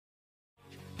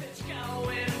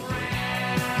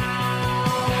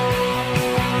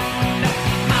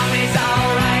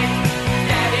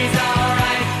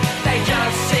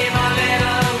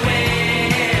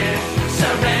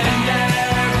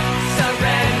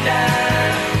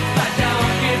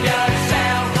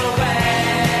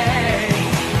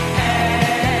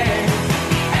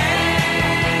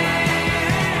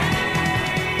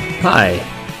Hi,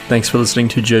 thanks for listening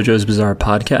to JoJo's Bizarre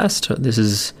Podcast. This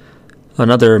is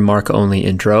another Mark-only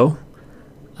intro,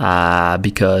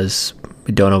 because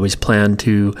we don't always plan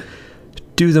to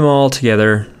do them all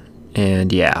together,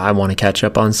 and yeah, I want to catch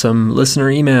up on some listener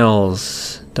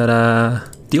emails.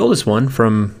 The oldest one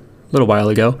from a little while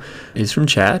ago is from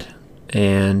Chad,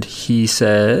 and he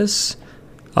says,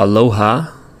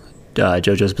 Aloha,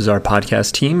 JoJo's Bizarre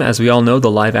Podcast team. As we all know, the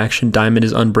live-action Diamond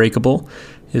is Unbreakable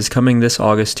is coming this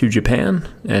August to Japan,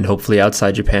 and hopefully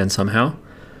outside Japan somehow.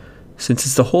 Since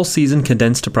it's the whole season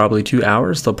condensed to probably 2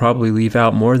 hours, they'll probably leave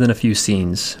out more than a few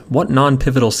scenes. What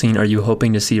non-pivotal scene are you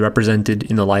hoping to see represented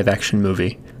in the live-action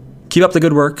movie? Keep up the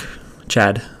good work,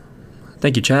 Chad.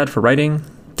 Thank you, Chad, for writing.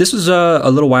 This was a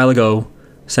little while ago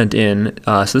sent in,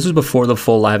 so this was before the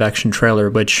full live-action trailer,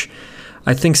 which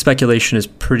I think speculation has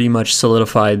pretty much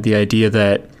solidified the idea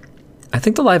that I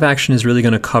think the live-action is really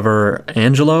going to cover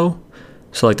Angelo,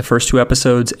 so like the first 2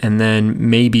 episodes, and then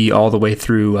maybe all the way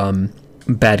through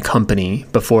Bad Company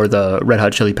before the Red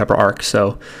Hot Chili Pepper arc.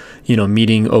 So,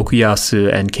 meeting Okuyasu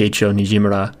and Keicho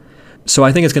Nijimura. So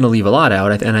I think it's going to leave a lot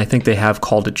out, and I think they have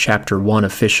called it Chapter 1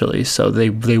 officially. So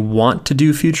they want to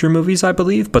do future movies, I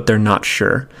believe, but they're not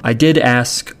sure. I did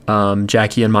ask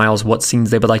Jackie and Miles what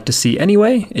scenes they would like to see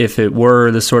anyway, if it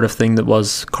were the sort of thing that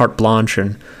was carte blanche,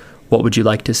 and what would you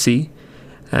like to see?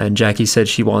 And Jackie said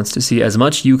she wants to see as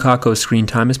much Yukako screen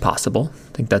time as possible.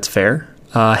 I think that's fair.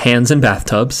 Hands in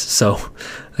bathtubs. So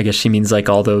I guess she means like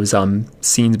all those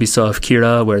scenes we saw of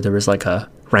Kira where there was like a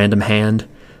random hand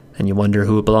and you wonder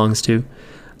who it belongs to.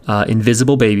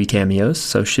 Invisible baby cameos.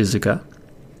 So Shizuka.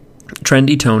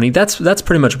 Trendy Tony. That's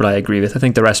pretty much what I agree with. I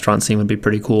think the restaurant scene would be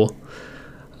pretty cool.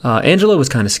 Angelo was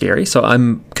kind of scary. So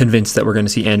I'm convinced that we're going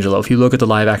to see Angelo. If you look at the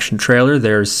live action trailer,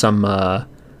 there's some...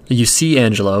 you see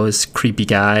Angelo as creepy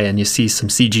guy, and you see some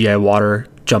CGI water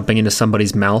jumping into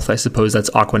somebody's mouth. I suppose that's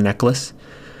Aqua Necklace.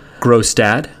 Gross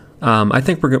Dad. I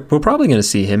think we're probably going to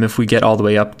see him if we get all the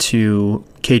way up to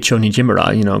Keicho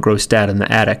Nijimura, Gross Dad in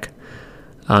the attic.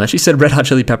 She said Red Hot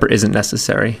Chili Pepper isn't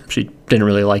necessary. She didn't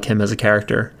really like him as a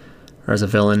character or as a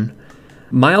villain.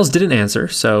 Miles didn't answer,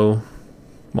 so,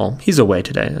 well, he's away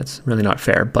today. That's really not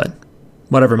fair, but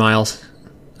whatever, Miles.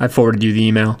 I forwarded you the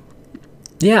email.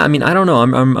 Yeah, I mean, I don't know.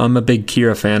 I'm a big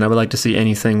Kira fan. I would like to see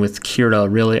anything with Kira,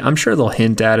 really. I'm sure they'll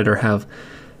hint at it or have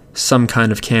some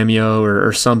kind of cameo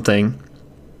or something,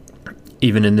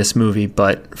 even in this movie.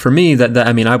 But for me,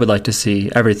 I would like to see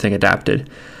everything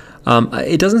adapted.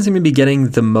 It doesn't seem to be getting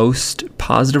the most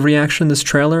positive reaction, this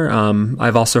trailer.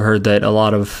 I've also heard that a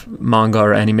lot of manga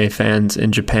or anime fans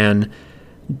in Japan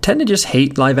tend to just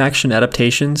hate live-action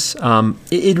adaptations.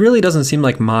 It really doesn't seem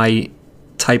like my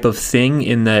type of thing,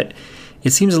 in that it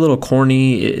seems a little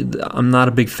corny. I'm not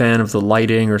a big fan of the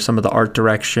lighting or some of the art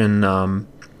direction. A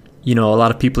lot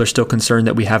of people are still concerned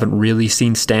that we haven't really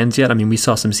seen stands yet. I mean, we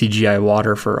saw some CGI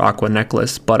water for Aqua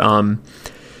Necklace, but, I'm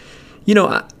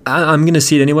going to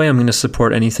see it anyway. I'm going to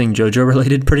support anything JoJo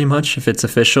related pretty much if it's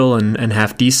official and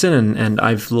half decent. And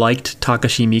I've liked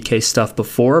Takashi Miike stuff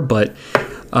before, but,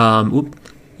 I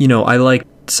like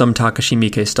some Takashi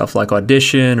Miike stuff like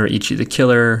Audition or Ichi the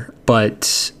Killer,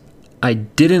 but I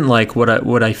didn't like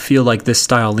what I feel like this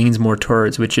style leans more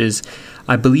towards, which is,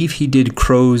 I believe he did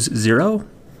Crow's Zero.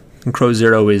 And Crow's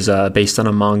Zero is based on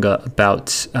a manga about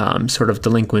sort of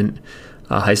delinquent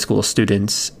high school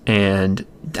students. And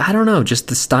I don't know, just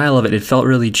the style of it, it felt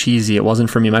really cheesy. It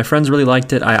wasn't for me. My friends really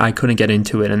liked it. I couldn't get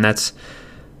into it. And that's,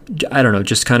 I don't know,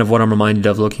 just kind of what I'm reminded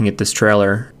of looking at this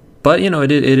trailer. But,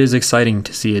 it is exciting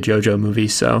to see a JoJo movie,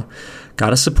 so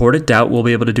gotta support it. Doubt we'll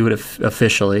be able to do it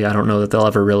officially. I don't know that they'll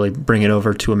ever really bring it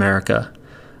over to America.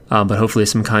 But hopefully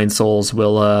some kind souls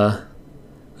will,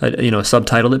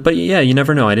 subtitle it. But yeah, you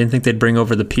never know. I didn't think they'd bring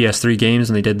over the PS3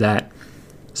 games, and they did that.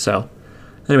 So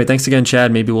anyway, thanks again,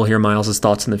 Chad. Maybe we'll hear Miles'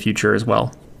 thoughts in the future as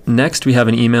well. Next, we have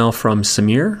an email from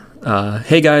Samir.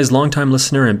 Hey guys, longtime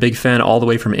listener and big fan all the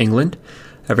way from England.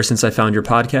 Ever since I found your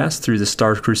podcast through the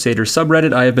Star Crusader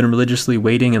subreddit, I have been religiously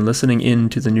waiting and listening in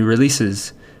to the new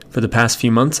releases. For the past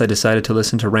few months, I decided to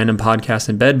listen to random podcasts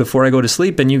in bed before I go to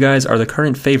sleep, and you guys are the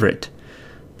current favorite.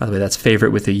 By the way, that's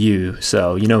favorite with a U,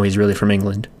 so he's really from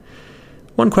England.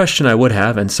 One question I would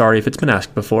have, and sorry if it's been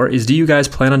asked before, is do you guys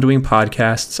plan on doing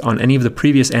podcasts on any of the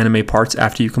previous anime parts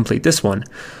after you complete this one?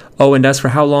 Oh, and as for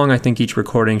how long I think each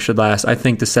recording should last, I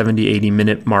think the 70-80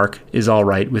 minute mark is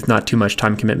alright with not too much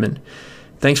time commitment.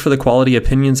 Thanks for the quality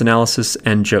opinions, analysis,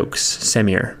 and jokes,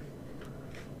 Samir.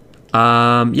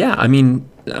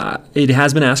 It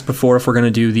has been asked before if we're going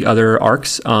to do the other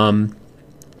arcs.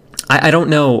 I don't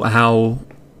know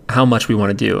how much we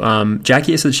want to do.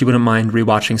 Jackie said she wouldn't mind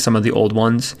rewatching some of the old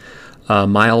ones.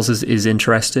 Miles is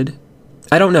interested.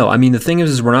 I don't know. I mean, the thing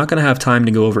is we're not going to have time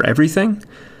to go over everything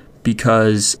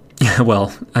because,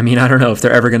 well, I mean, I don't know if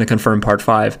they're ever going to confirm part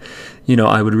 5. You know,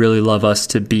 I would really love us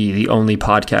to be the only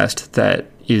podcast that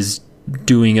is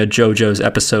doing a JoJo's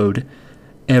episode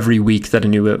every week that a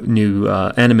new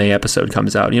anime episode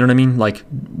comes out. You know what I mean? Like,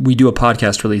 we do a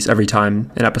podcast release every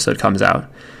time an episode comes out.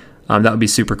 That would be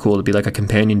super cool to be like a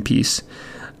companion piece.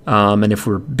 And if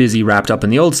we're busy wrapped up in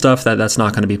the old stuff, that's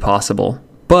not going to be possible.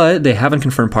 But they haven't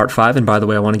confirmed part 5. And by the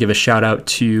way, I want to give a shout out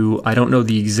to, I don't know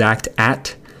the exact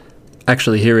 @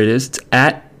 actually, here it is. It's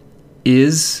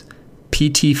 @is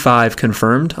PT5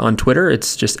 confirmed on Twitter.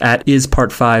 It's just @is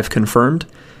part 5 confirmed.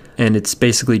 And it's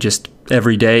basically just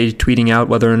every day tweeting out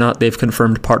whether or not they've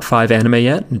confirmed part 5 anime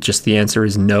yet. Just the answer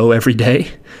is no every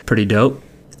day. Pretty dope.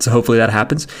 So hopefully that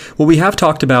happens. What we have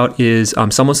talked about is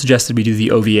someone suggested we do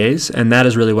the OVAs, and that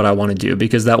is really what I want to do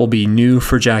because that will be new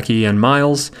for Jackie and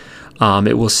Miles.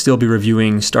 It will still be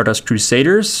reviewing Stardust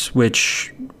Crusaders,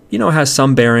 which, you know, has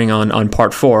some bearing on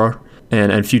part 4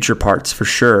 and future parts for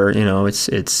sure. You know,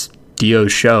 it's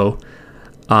Dio's show.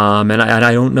 And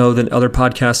I don't know that other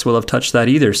podcasts will have touched that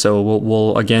either. So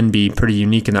we'll again be pretty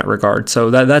unique in that regard.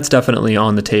 So that's definitely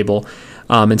on the table.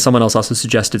 And someone else also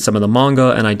suggested some of the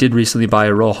manga, and I did recently buy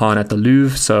a Rohan at the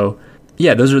Louvre. So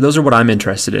yeah, those are what I'm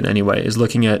interested in anyway, is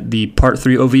looking at the part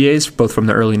 3 OVAs, both from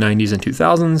the early 90s and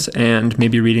 2000s, and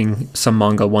maybe reading some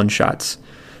manga one-shots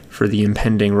for the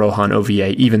impending Rohan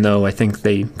OVA, even though I think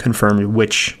they confirmed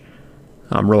which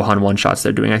Rohan one-shots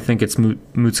they're doing. I think it's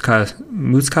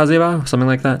Mutsukazeba, something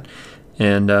like that,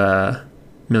 and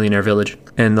Millionaire Village.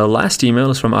 And the last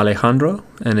email is from Alejandro,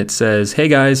 and it says, "Hey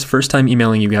guys, first time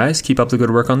emailing you guys. Keep up the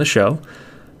good work on the show.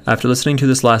 After listening to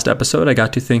this last episode, I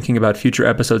got to thinking about future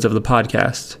episodes of the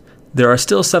podcast. There are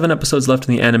still 7 episodes left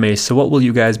in the anime, so what will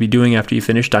you guys be doing after you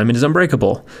finish Diamond is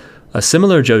Unbreakable? A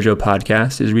similar JoJo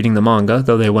podcast is reading the manga,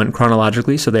 though they went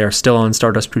chronologically, so they are still on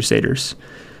Stardust Crusaders.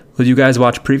 Will you guys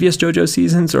watch previous JoJo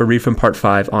seasons or read from part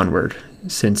 5 onward,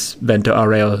 since Vento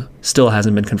Arreo still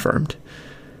hasn't been confirmed?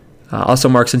 Also,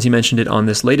 Mark, since you mentioned it on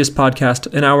this latest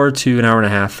podcast, an hour to an hour and a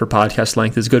half for podcast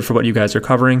length is good for what you guys are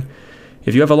covering.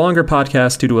 If you have a longer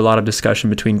podcast due to a lot of discussion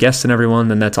between guests and everyone,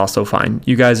 then that's also fine.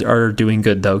 You guys are doing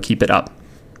good, though. Keep it up.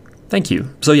 Thank you."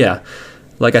 So yeah,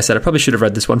 like I said, I probably should have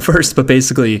read this one first, but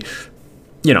basically,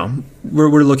 you know,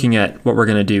 we're looking at what we're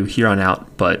going to do here on out,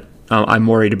 but I'm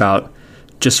worried about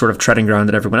just sort of treading ground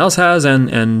that everyone else has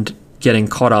and getting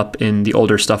caught up in the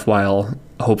older stuff while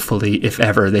hopefully, if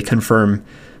ever, they confirm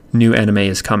new anime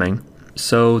is coming.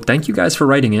 So thank you guys for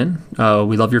writing in.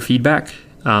 We love your feedback.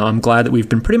 I'm glad that we've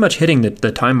been pretty much hitting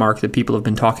the time mark that people have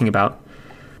been talking about.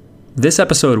 This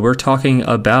episode, we're talking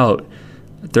about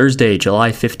Thursday,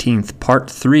 July 15th, part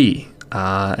 3.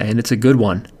 And it's a good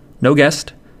one. No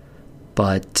guest,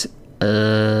 but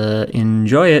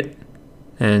enjoy it.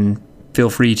 And feel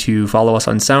free to follow us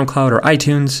on SoundCloud or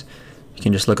iTunes. You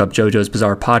can just look up JoJo's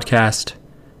Bizarre Podcast.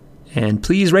 And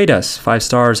please rate us. 5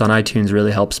 stars on iTunes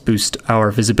really helps boost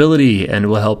our visibility and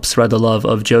will help spread the love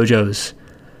of JoJo's.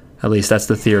 At least that's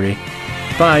the theory.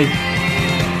 Bye.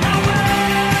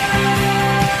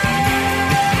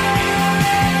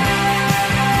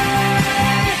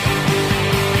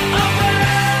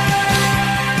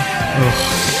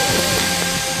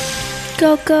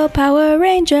 Go, go, Power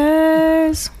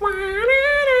Rangers.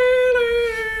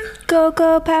 Go,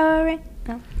 go, Power Rangers.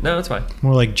 No, it's fine.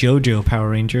 More like JoJo Power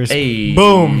Rangers. Hey.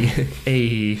 Boom.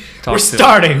 Hey. We're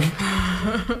starting.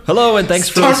 Hello, and thanks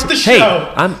for listening. The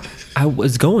show. Hey, I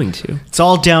was going to. It's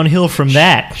all downhill from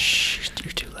that. Shh,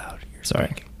 you're too loud.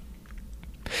 Sorry.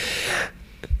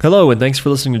 Hello, and thanks for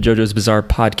listening to JoJo's Bizarre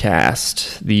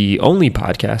Podcast, the only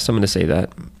podcast, I'm going to say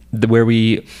that, where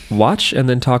we watch and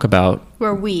then talk about...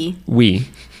 Whoever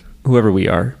we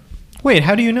are. Wait,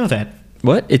 how do you know that?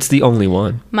 What? It's the only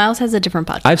one. Miles has a different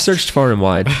podcast. I've searched far and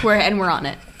wide. We're on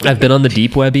it. I've been on the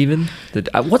deep web even.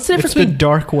 What's the difference It's the between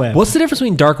dark web. What's the difference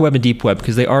between dark web and deep web?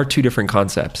 Because they are two different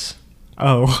concepts.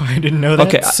 Oh, I didn't know that.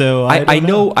 Okay, so I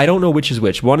know. I don't know which is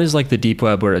which. One is like the deep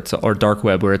web or dark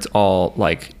web where it's all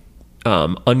like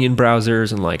onion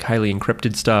browsers and like highly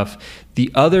encrypted stuff.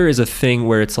 The other is a thing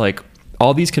where it's like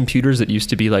all these computers that used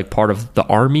to be like part of the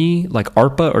army, like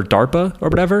ARPA or DARPA or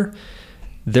whatever.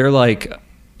 They're like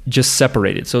just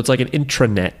separated. So it's like an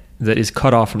intranet that is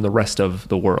cut off from the rest of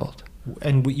the world.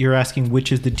 And you're asking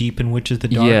which is the deep and which is the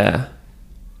dark? Yeah.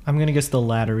 I'm going to guess the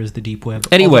latter is the deep web.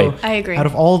 Anyway. Although, I agree. Out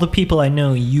of all the people I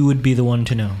know, you would be the one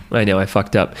to know. I know, I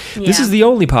fucked up. Yeah. This is the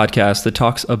only podcast that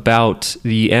talks about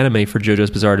the anime for JoJo's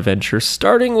Bizarre Adventure,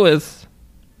 starting with,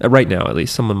 right now at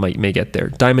least, someone may get there,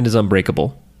 Diamond is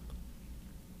Unbreakable,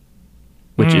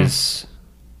 which is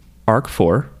arc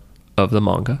 4 of the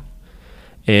manga.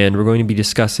 and we're going to be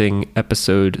discussing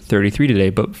episode 33 today.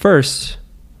 But first,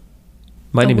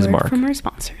 my name is Mark. From our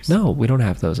sponsors. No, we don't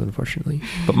have those, unfortunately.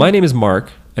 But my name is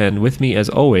Mark, and with me, as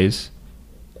always,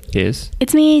 is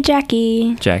It's me,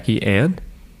 Jackie. Jackie and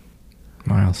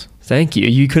Miles. Thank you.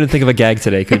 You couldn't think of a gag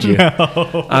today, could you?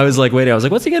 No. I was like,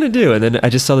 what's he going to do? And then I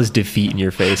just saw this defeat in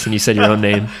your face, and you said your own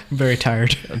name. I'm very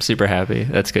tired. I'm super happy.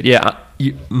 That's good. Yeah,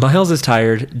 Miles is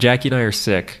tired. Jackie and I are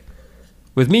sick.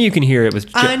 With me, you can hear it. With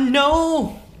I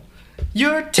know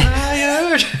you're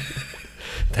tired.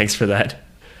 Thanks for that.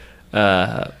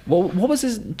 What was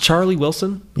his Charlie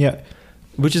Wilson? Yeah.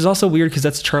 Which is also weird because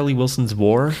that's Charlie Wilson's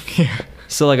War. Yeah.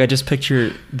 So like I just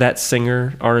picture that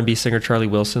singer, R&B singer Charlie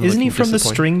Wilson. Isn't he looking from the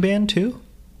disappointed. string band too?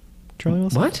 Charlie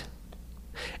Wilson? What?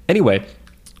 Anyway,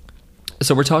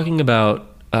 so we're talking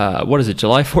about what is it?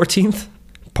 July 14th,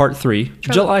 part 3.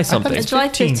 July something. It's July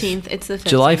 15th. 15th. It's the 15th.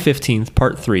 July 15th,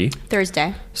 part 3.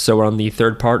 Thursday. So we're on the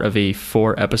third part of a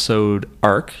 4-episode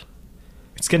arc.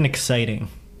 It's getting exciting.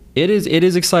 It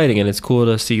is exciting, and it's cool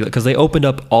to see because they opened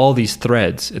up all these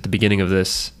threads at the beginning of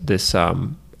this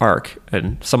arc,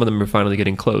 and some of them are finally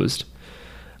getting closed.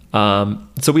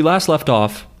 So we last left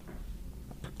off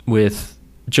with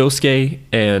Josuke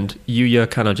and Yuya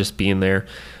kind of just being there.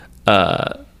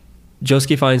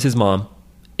 Josuke finds his mom,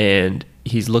 and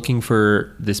he's looking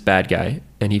for this bad guy,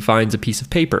 and he finds a piece of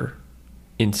paper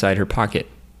inside her pocket.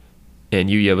 And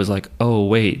Yuya was like, "Oh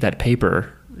wait, that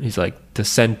paper." He's like, "The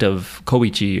scent of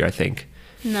Koichi, I think."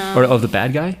 No. Or of the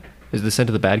bad guy? Is it the scent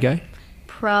of the bad guy?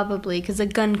 Probably, because a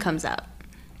gun comes out.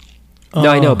 No,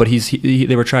 I know, Oh. but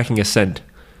they were tracking a scent.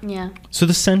 Yeah. So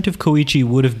the scent of Koichi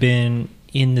would have been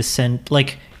in the scent,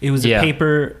 like it was Yeah. a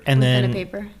paper and Within then a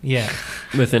paper. Yeah.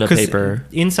 Within a 'Cause paper.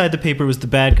 Inside the paper was the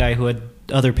bad guy who had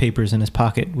other papers in his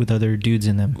pocket with other dudes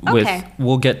in them. Okay.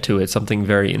 We'll get to it, something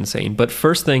very insane. But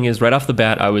first thing is, right off the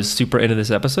bat, I was super into this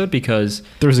episode because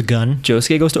There was a gun.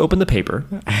 Josuke goes to open the paper.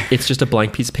 It's just a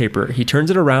blank piece of paper. He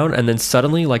turns it around, and then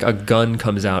suddenly, like, a gun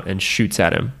comes out and shoots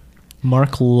at him.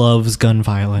 Mark loves gun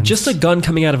violence. Just a gun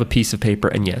coming out of a piece of paper,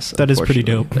 and yes, That is pretty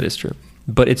unfortunately, dope. That is true.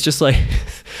 But it's just like,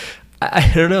 I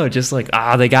don't know, just like,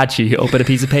 they got you. You open a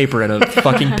piece of paper, and a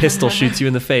fucking pistol shoots you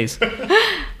in the face.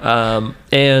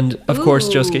 And of course,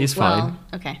 Ooh, Josuke is fine. well,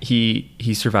 okay.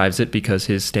 He survives it because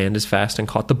his stand is fast and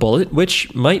caught the bullet,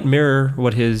 which might mirror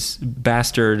what his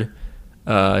bastard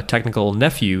technical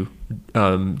nephew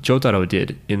Jotaro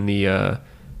did in the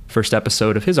first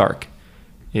episode of his arc.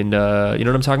 You know what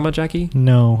I'm talking about, Jackie?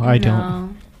 No, I don't. No.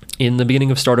 In the beginning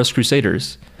of Stardust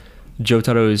Crusaders,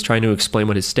 Jotaro is trying to explain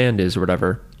what his stand is or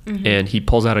whatever, and he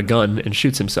pulls out a gun and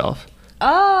shoots himself.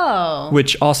 Oh.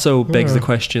 Which also begs the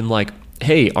question, like,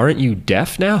 hey, aren't you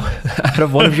deaf now? Out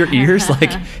of one of your ears?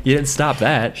 Like, you didn't stop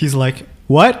that. He's like,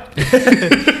 what?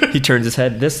 He turns his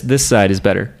head. This side is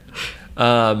better.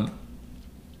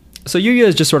 So Yuya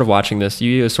is just sort of watching this.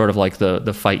 Yuya is sort of like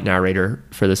the fight narrator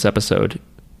for this episode.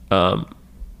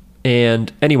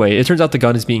 And anyway, it turns out the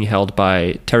gun is being held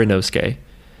by Teranosuke,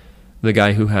 the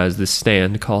guy who has this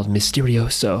stand called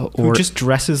Mysterioso, Who just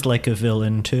dresses like a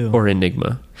villain too. or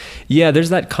Enigma. Yeah, there's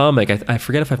that comic. I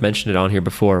forget if I've mentioned it on here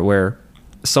before, where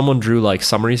someone drew like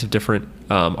summaries of different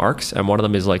arcs, and one of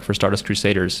them is like for Stardust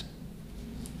Crusaders.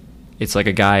 It's like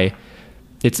a guy.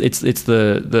 It's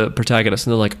the protagonist,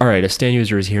 and they're like, all right, a stand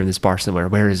user is here in this bar somewhere.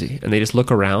 Where is he? And they just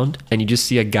look around, and you just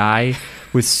see a guy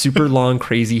with super long,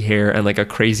 crazy hair and like a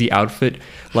crazy outfit,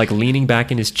 like leaning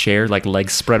back in his chair, like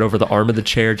legs spread over the arm of the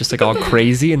chair, just like all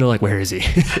crazy. And they're like, where is he?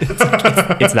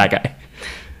 it's that guy.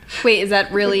 Wait, is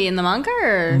that really in the manga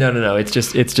or? No. It's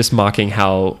just mocking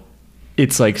how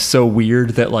it's like so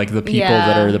weird that like the people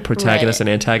that are the protagonists right.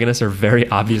 and antagonists are very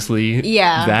obviously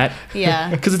Yeah. that. Yeah.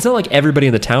 Because it's not like everybody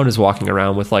in the town is walking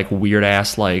around with like weird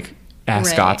ass like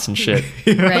ascots Right. and shit.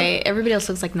 Right. Everybody else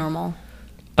looks like normal.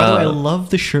 By the way, I love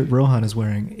the shirt Rohan is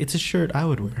wearing. It's a shirt I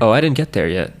would wear. Oh, I didn't get there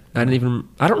yet. I don't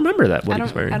remember that what I he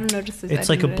was wearing. don't notice this. It's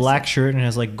I like a didn't black notice shirt and it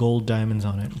has like gold diamonds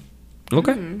on it.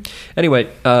 Okay. Anyway,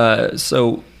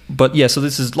 but yeah, so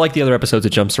this is like the other episodes. It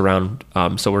jumps around.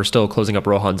 So we're still closing up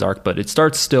Rohan's arc, but it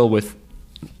starts still with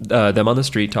them on the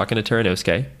street talking to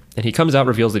Teranosuke, and he comes out,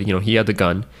 reveals that he had the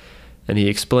gun, and he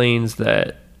explains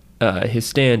that his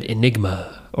stand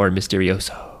Enigma or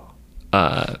Mysterioso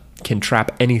can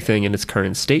trap anything in its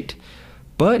current state,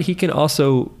 but he can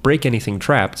also break anything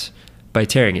trapped by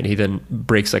tearing it. He then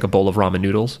breaks like a bowl of ramen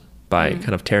noodles by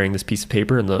kind of tearing this piece of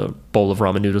paper, and the bowl of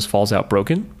ramen noodles falls out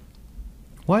broken.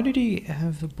 Why did he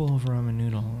have the bowl of ramen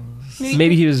noodles?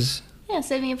 Maybe he was... Yeah,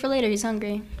 saving it for later. He's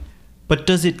hungry. But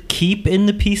does it keep in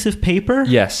the piece of paper?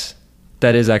 Yes,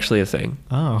 that is actually a thing.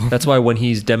 Oh. That's why when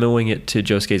he's demoing it to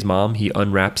Josuke's mom, he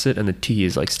unwraps it and the tea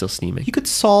is like still steaming. You could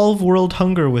solve world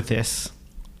hunger with this.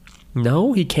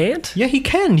 No, he can't. Yeah, he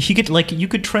can. He could you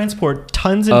could transport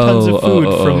tons and tons of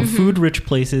food from food-rich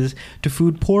places to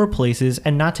food-poor places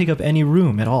and not take up any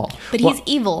room at all. But he's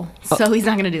evil, so he's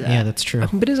not going to do that. Yeah, that's true.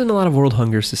 But isn't a lot of world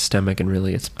hunger systemic and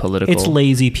really it's political? It's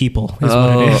lazy people, is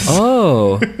what it is.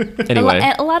 Oh.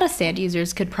 Anyway. A lot of stand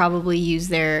users could probably use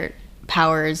their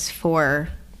powers for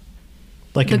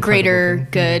Like the greater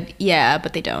Incredible. good. Yeah,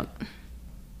 but they don't.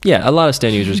 Yeah, a lot of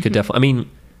stand users could definitely. I mean,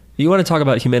 you want to talk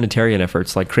about humanitarian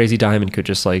efforts? Like Crazy Diamond could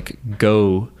just like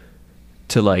go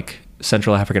to like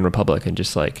Central African Republic and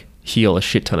just like heal a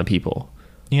shit ton of people.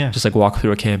 Yeah. Just like walk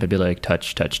through a camp and be like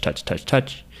touch, touch, touch, touch,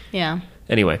 touch. Yeah.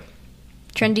 Anyway,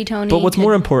 Trendy Tony. but what's could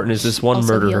more important is this one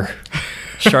also murderer,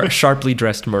 sharply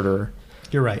dressed murderer.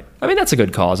 You're right. I mean, that's a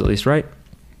good cause, at least, right?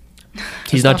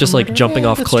 He's stop not just a like murder? jumping Yeah,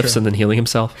 off that's cliffs true. and then healing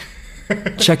himself.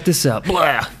 Check this out.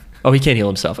 Blah. Oh, he can't heal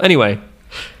himself. Anyway,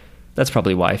 that's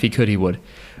probably why. If he could, he would.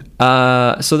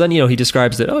 So then, he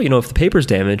describes that, if the paper's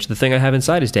damaged, the thing I have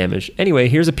inside is damaged. Anyway,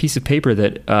 here's a piece of paper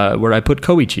that where I put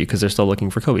Koichi because they're still looking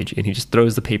for Koichi. And he just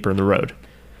throws the paper in the road.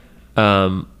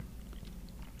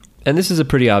 And this is a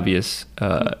pretty obvious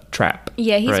trap.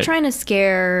 Yeah, he's right? trying to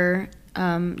scare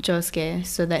Josuke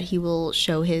so that he will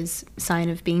show his sign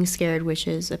of being scared, which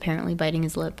is apparently biting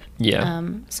his lip. Yeah.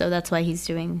 So that's why he's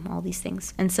doing all these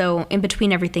things. And so in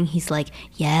between everything, he's like,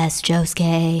 yes,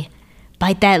 Josuke,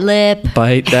 bite that lip.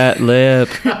 Bite that lip.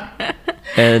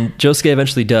 And Josuke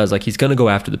eventually does. Like, he's going to go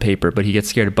after the paper, but he gets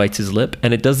scared, bites his lip.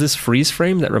 And it does this freeze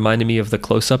frame that reminded me of the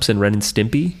close-ups in Ren and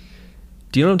Stimpy.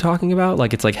 Do you know what I'm talking about?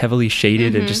 Like, it's like heavily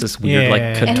shaded and just this weird, Yeah. like,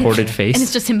 And contorted face. And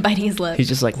it's just him biting his lip. He's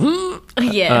just like,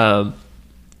 yeah.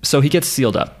 so he gets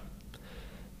sealed up.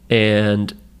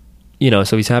 And,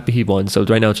 so he's happy he won. So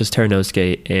right now it's just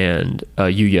Teranosuke and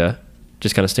Yuya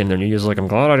just kind of standing there. And Yuya's like, I'm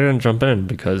glad I didn't jump in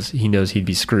because he knows he'd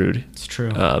be screwed. It's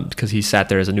true. Because he sat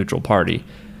there as a neutral party.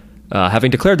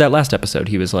 Having declared that last episode,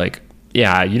 he was like,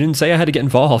 yeah, you didn't say I had to get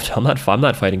involved. I'm not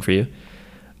fighting for you.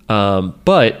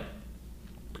 But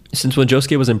since when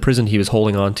Josuke was imprisoned, he was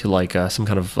holding on to like some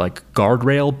kind of like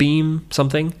guardrail beam,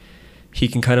 something. He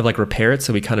can kind of like repair it,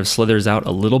 so he kind of slithers out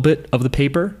a little bit of the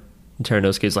paper. And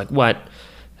Teranosuke's like, what?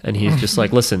 And he's just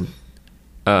like, listen,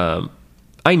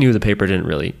 I knew the paper didn't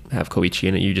really have Koichi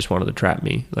in it. You just wanted to trap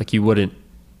me. Like, you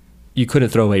couldn't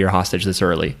throw away your hostage this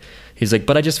early. He's like,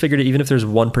 but I just figured even if there's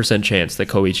 1% chance that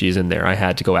Koichi is in there, I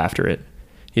had to go after it.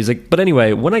 He's like, but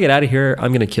anyway, when I get out of here,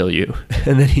 I'm going to kill you.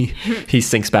 And then he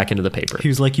sinks back into the paper. He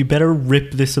was like, you better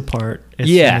rip this apart as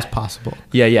soon as possible.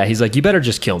 Yeah. He's like, you better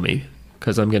just kill me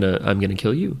because I'm gonna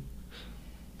kill you.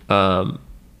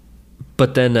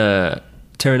 But then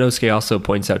Teranosuke also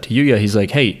points out to Yuya, he's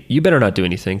like, hey, you better not do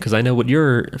anything because I know what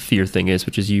your fear thing is,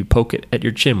 which is you poke it at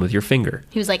your chin with your finger.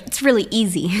 He was like, it's really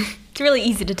easy. It's really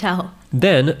easy to tell.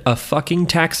 Then a fucking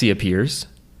taxi appears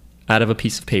out of a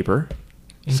piece of paper.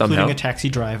 Including somehow. a taxi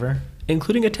driver.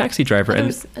 Including a taxi driver. Oh, there And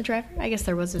was a driver? I guess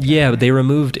there was a driver. yeah, but they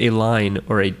removed a line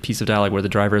or a piece of dialogue where the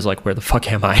driver is like, where the fuck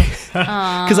am I?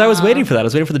 Because I was waiting for that. I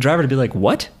was waiting for the driver to be like,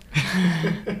 what?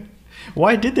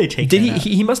 Why did they take Did that he? out?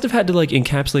 He must have had to like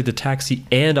encapsulate the taxi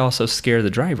and also scare the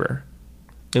driver.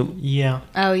 Yeah.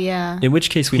 Oh, yeah. In which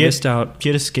case we He had- missed out. He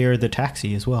had to scare the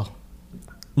taxi as well.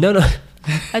 No.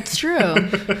 That's true.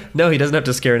 No, he doesn't have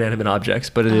to scare inanimate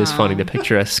objects, but it is funny to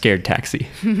picture a scared taxi.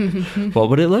 What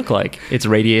would it look like? Its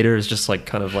radiator is just like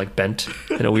kind of like bent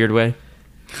in a weird way.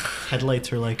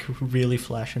 Headlights are like really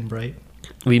flashing bright.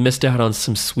 We missed out on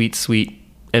some sweet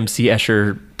MC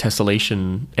Escher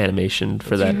tessellation animation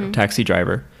for that taxi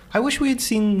driver. I wish we had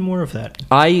seen more of that.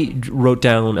 I wrote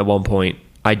down at one point,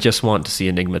 I just want to see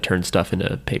Enigma turn stuff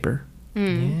into paper.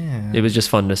 Yeah. It was just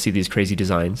fun to see these crazy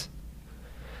designs.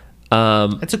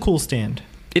 It's a cool stand.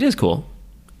 It is cool.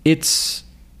 It's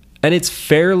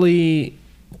fairly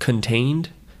contained.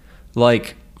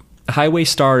 Like, Highway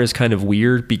Star is kind of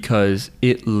weird because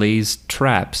it lays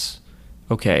traps,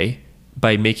 okay,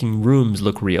 by making rooms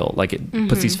look real. Like, it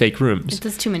puts these fake rooms. It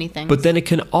does too many things. But then it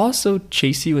can also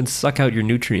chase you and suck out your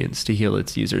nutrients to heal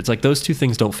its user. It's like those two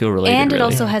things don't feel related. and it really.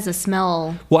 also has a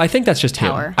smell. Well, I think that's just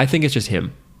power. him. I think it's just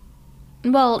him.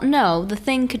 Well, no, the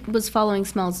thing was following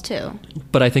smells too.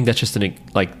 But I think that's just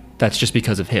that's just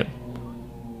because of him.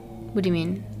 What do you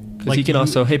mean? Because he can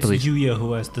also, hey, it's police. Yuya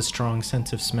who has the strong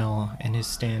sense of smell, and his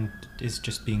stand is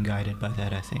just being guided by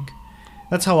that, I think.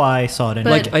 That's how I saw it. But,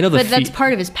 Like, I know the but that's feet-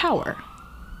 part of his power.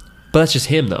 But that's just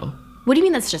him, though. What do you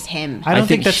mean that's just him? I don't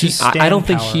think that's his I don't stand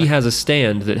think power. he has a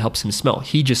stand that helps him smell.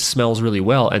 He just smells really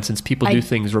well, and since people I do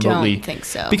things remotely, don't think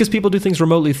so. because people do things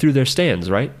remotely through their stands,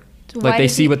 right? Why Like they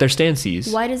does see he- what their stand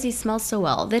sees. Why does he smell so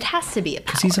well? That has to be a power.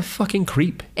 Because he's a fucking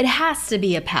creep. It has to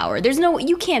be a power.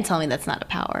 You can't tell me that's not a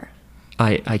power.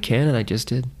 I can, and I just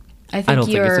did. I don't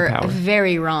think think it's a you're power.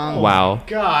 very wrong. Wow.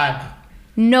 God.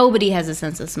 Nobody has a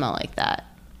sense of smell like that.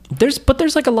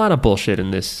 There's like a lot of bullshit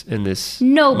in this.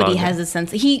 Nobody manga. has a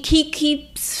sense. He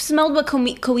smelled what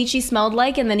Koichi smelled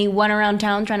like, and then he went around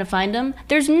town trying to find him.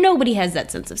 There's nobody has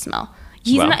that sense of smell.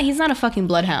 He's not a fucking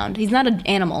bloodhound. He's not an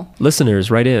animal.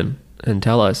 Listeners, write in and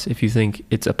tell us if you think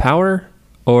it's a power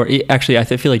or actually, I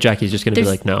feel like Jackie's just going to be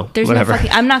like, no, there's whatever. No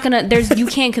fucking, I'm not gonna. You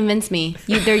can't convince me.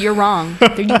 You're wrong. You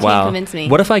can't Wow. convince me.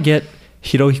 What if I get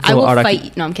Hirohiko I will Araki?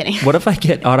 fight. No, I'm kidding. What if I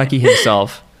get Araki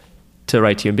himself to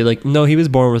write to you and be like, no, he was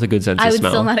born with a good sense I of would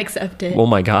smell. still not accept it. Oh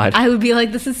my God. I would be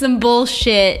like, this is some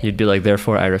bullshit. You'd be like,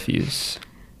 therefore I refuse.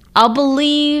 I'll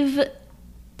believe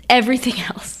everything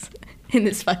else in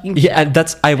this fucking show. Yeah, and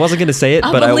I wasn't going to say it,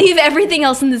 I'll but believe everything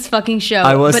else in this fucking show.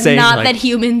 I was but saying, not like- that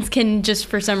humans can just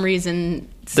for some reason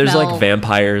smell. there's like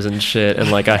vampires and shit and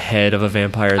like a head of a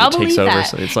vampire I'll that takes believe over. that.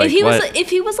 So it's like, if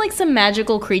he was like some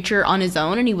magical creature on his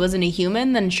own and he wasn't a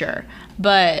human, then sure.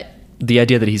 But the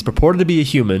idea that he's purported to be a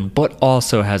human, but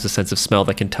also has a sense of smell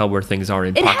that can tell where things are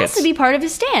in it pockets. has to be part of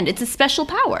his stand. It's a special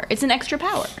power. It's an extra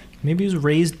power. Maybe he was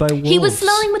raised by wolves. He was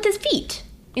smelling with his feet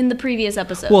in the previous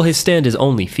episode. Well, his stand is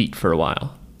only feet for a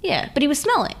while. yeah, but he was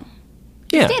smelling.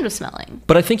 Yeah. His stand was smelling.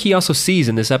 But I think he also sees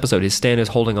in this episode his stand is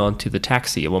holding on to the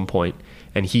taxi at one point,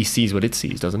 and he sees what it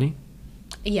sees, doesn't he?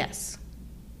 Yes.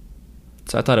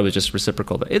 So I thought it was just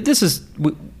reciprocal.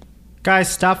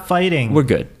 Guys, stop fighting. We're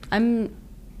good. I'm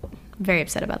very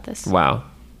upset about this. Wow.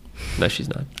 No, she's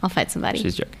not. I'll fight somebody.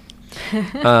 She's joking.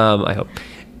 I hope.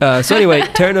 So anyway,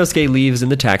 Teranosuke leaves in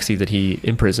the taxi that he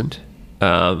imprisoned.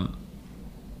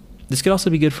 This could also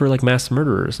be good for like mass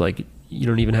murderers. Like you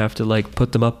don't even have to like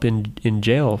put them up in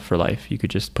jail for life. You could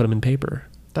just put them in paper.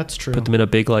 That's true. Put them in a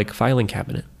big like filing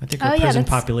cabinet. I think our prison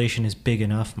population is big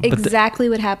enough. Exactly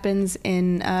what happens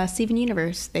in Steven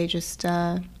Universe. They just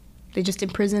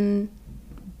imprison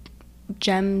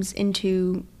gems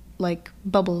into like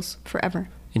bubbles forever.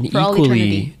 An for all eternity.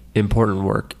 equally important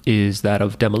work is that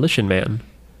of Demolition Man,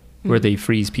 where they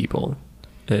freeze people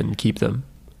and keep them.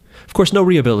 Of course, no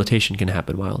rehabilitation can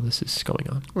happen while this is going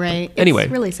on. Right. But anyway,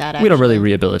 it's really sad. we don't really actually.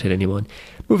 rehabilitate anyone.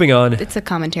 Moving on. It's a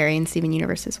commentary in Steven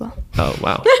Universe as well. Oh,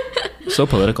 wow. So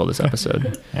political, this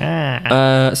episode.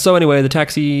 Ah. So anyway, the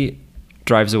taxi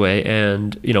drives away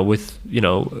and, with,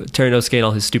 Teranosuke and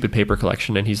all his stupid paper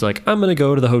collection, and he's like, I'm going to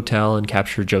go to the hotel and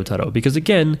capture Jotaro. Because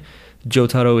again,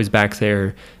 Jotaro is back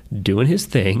there doing his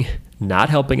thing, not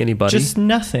helping anybody. Just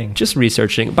nothing. Just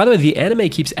researching. By the way, the anime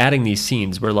keeps adding these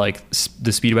scenes where, like,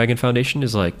 the Speedwagon Foundation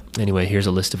is like, anyway, here's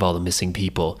a list of all the missing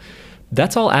people.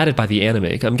 That's all added by the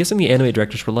anime. I'm guessing the anime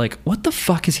directors were like, what the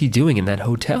fuck is he doing in that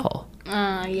hotel?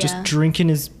 Yeah. Just drinking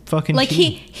his fucking like tea.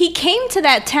 he came to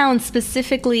that town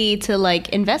specifically to like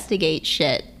investigate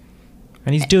shit,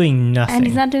 And he's doing nothing. and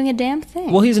he's not doing a damn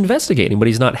thing. Well, he's investigating, but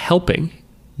he's not helping.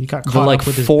 He got The, caught like, up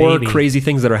with his 4 baby. crazy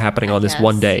things that are happening on this Yes.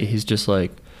 one day. He's just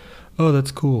like, oh,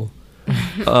 that's cool.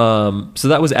 So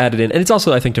that was added in. And it's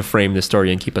also, I think, to frame the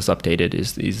story and keep us updated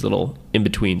is these little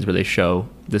in-betweens where they show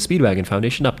the Speedwagon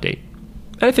Foundation update.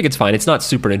 And I think it's fine. It's not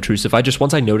super intrusive.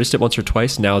 Once I noticed it once or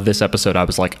twice, now this episode, I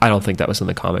was like, I don't think that was in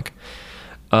the comic.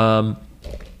 I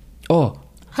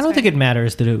don't think it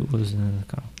matters that it was in the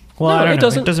comic. Well, No, I don't it know.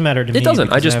 doesn't. It doesn't matter to me. It doesn't.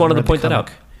 I because just haven't wanted to read the point that out.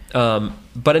 comic.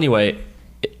 But anyway,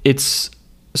 it's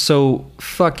so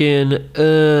fucking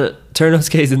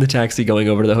Teranosuke's in the taxi going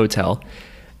over to the hotel,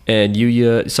 and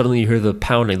Yuya suddenly you hear the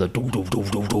pounding, the doo, doo, doo,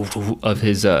 doo, doo, doo of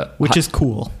his Which is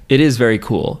cool. It is very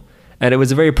cool. And it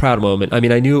was a very proud moment. I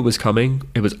mean, I knew it was coming.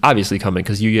 It was obviously coming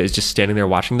because Yuya is just standing there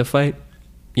watching the fight.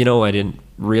 I didn't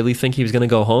really think he was going to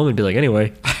go home and be like,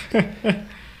 anyway.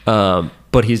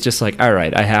 But he's just like, all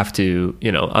right, I have to,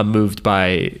 I'm moved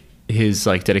by his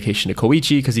like dedication to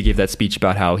Koichi because he gave that speech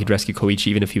about how he'd rescue Koichi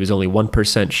even if he was only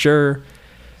 1% sure.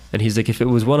 And he's like, if it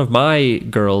was one of my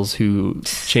girls who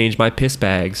changed my piss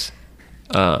bags,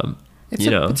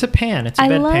 It's a pan. It's a I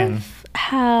bed love pan.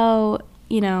 how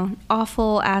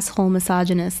awful asshole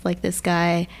misogynists like this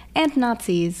guy and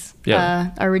Nazis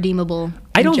are redeemable.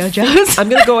 I don't JoJo's. think, I'm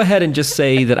going to go ahead and just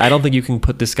say that I don't think you can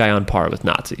put this guy on par with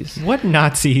Nazis. What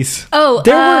Nazis? Oh,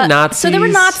 There were Nazis. So there were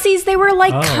Nazis. They were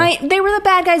like Oh. they were the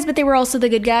bad guys, but they were also the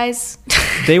good guys.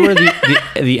 They were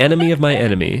the enemy of my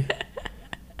enemy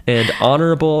and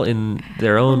honorable in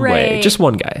their own way. Right. Just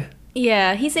one guy.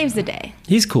 Yeah, he saves the day.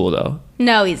 He's cool though.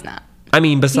 No, he's not. I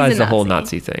mean, besides He's a the whole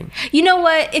Nazi. Nazi thing. You know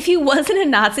what? If he wasn't a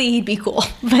Nazi, he'd be cool.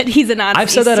 But he's a Nazi. I've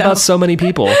said that about so many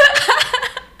people.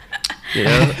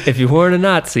 If you weren't a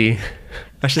Nazi,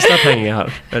 I should stop hanging out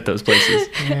at those places.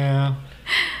 Yeah.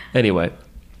 Anyway.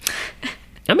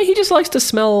 I mean, he just likes to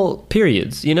smell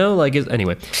periods,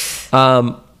 anyway.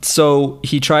 So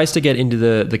he tries to get into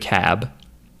the cab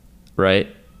right?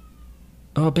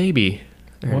 Oh, baby.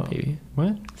 I heard What? baby.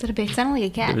 What? Is that a baby? It sounded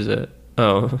like a cat. There was a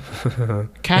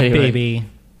Cat Anyway. baby.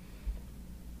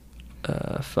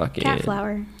 Fucking Cat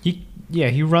flower.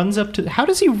 He runs up to. How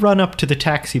does he run up to the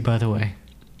taxi? By the way,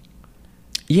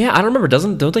 Yeah, I don't remember.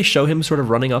 Don't they show him sort of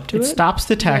running up to it? it stops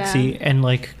the taxi Yeah. and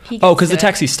like He Oh, gets because the to it.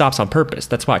 taxi stops on purpose.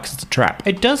 That's why, because it's a trap.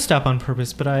 it does stop on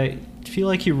purpose. But I feel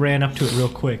like he ran up to it real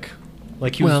quick,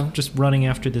 like he Well- was just running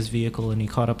after this vehicle and he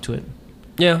caught up to it.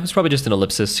 Yeah, it's probably just an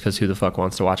ellipsis, because who the fuck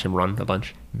wants to watch him run a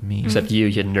bunch? Me. Except you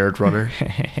nerd runner.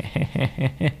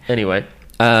 Anyway,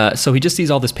 so he just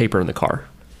sees all this paper in the car.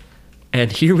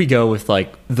 And here we go with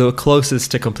like the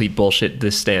closest to complete bullshit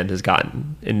this stand has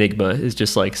gotten. Enigma is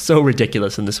just like so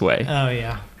ridiculous in this way. Oh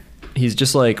yeah. He's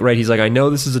just like, right, he's like, I know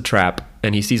this is a trap.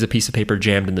 And he sees a piece of paper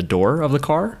jammed in the door of the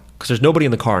car because there's nobody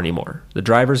in the car anymore. The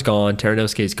driver's gone.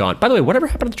 Teranosuke's gone. By the way, whatever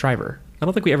happened to the driver? I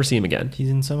don't think we ever see him again. He's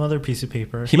in some other piece of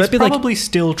paper. He might be like- probably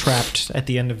still trapped at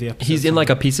the end of the episode. He's in like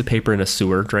a piece of paper in a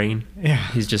sewer drain. Yeah.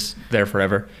 He's just there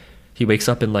forever. He wakes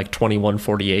up in like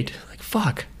 2148. Like,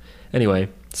 fuck. Anyway,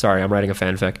 sorry, I'm writing a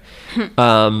fanfic.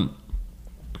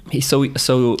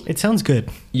 So It sounds good.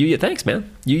 Yuya, thanks, man.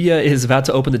 Yuya is about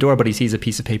to open the door, but he sees a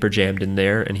piece of paper jammed in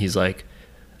there, and he's like,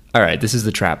 all right, this is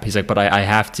the trap. He's like, but I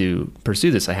have to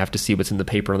pursue this. I have to see what's in the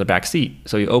paper on the back seat.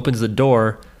 So he opens the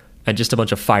door, and just a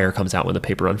bunch of fire comes out when the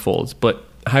paper unfolds. But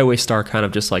Highway Star kind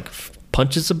of just like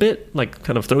punches a bit, like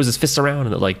kind of throws his fists around,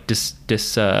 and it like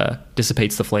dissipates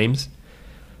the flames.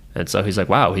 And so he's like,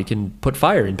 wow, he can put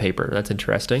fire in paper. That's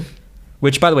interesting.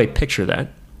 Which, by the way, picture that.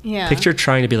 Yeah. Picture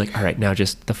trying to be like, all right, now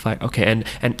just the fire. Okay,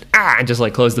 and just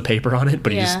like close the paper on it,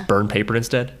 but he Yeah. just burned paper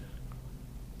instead.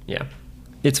 Yeah.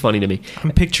 It's funny to me.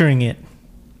 I'm picturing it.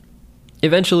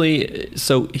 Eventually,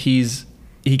 so he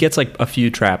gets like a few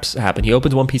traps happen. He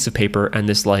opens one piece of paper, and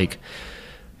this like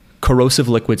corrosive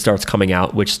liquid starts coming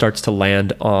out, which starts to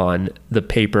land on the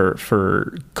paper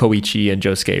for Koichi and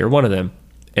Josuke, or one of them.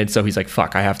 And so he's like,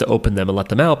 fuck, I have to open them and let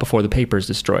them out before the paper is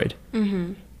destroyed.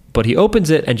 Mm-hmm. But he opens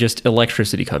it, and just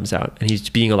electricity comes out, and he's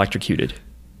being electrocuted.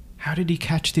 How did he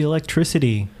catch the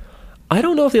electricity? I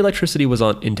don't know if the electricity was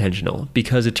intentional,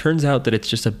 because it turns out that it's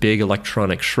just a big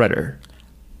electronic shredder.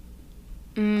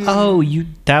 Oh,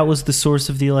 that was the source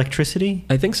of the electricity?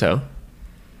 I think so.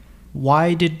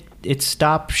 Why did it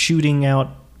stop shooting out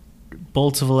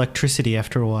bolts of electricity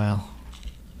after a while?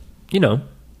 You know,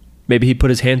 maybe he put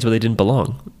his hands where they didn't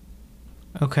belong.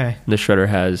 Okay. And the shredder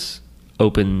has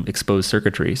open, exposed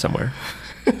circuitry somewhere.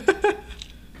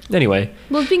 Anyway,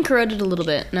 Well, it's being corroded a little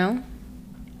bit, no?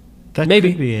 That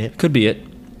maybe. could be it. Could be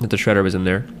it, that the shredder was in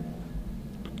there.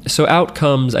 So out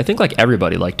comes, I think, like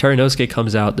everybody. Like Teranosuke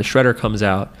comes out, the shredder comes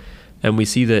out, and we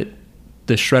see that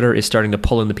the shredder is starting to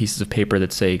pull in the pieces of paper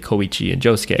that say Koichi and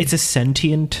Josuke. It's a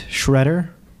sentient shredder?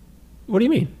 What do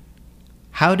you mean?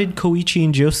 How did Koichi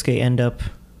and Josuke end up?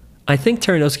 I think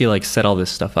Teranosuke like set all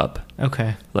this stuff up.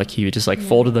 Okay. Like he just like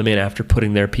folded them in after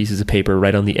putting their pieces of paper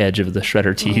right on the edge of the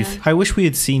shredder teeth. Yeah. I wish we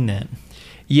had seen that.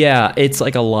 Yeah, it's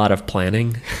like a lot of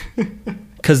planning.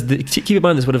 Because keep in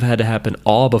mind, this would have had to happen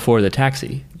all before the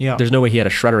taxi. Yeah. There's no way he had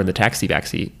a shredder in the taxi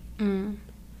backseat.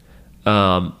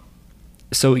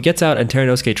 So he gets out, and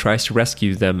Teranosuke tries to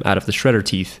rescue them out of the shredder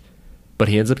teeth, but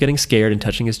he ends up getting scared and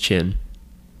touching his chin.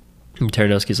 And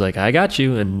Teranosuke's like, I got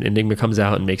you, and Enigma comes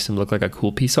out and makes him look like a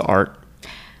cool piece of art.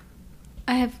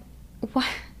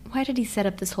 Why did he set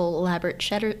up this whole elaborate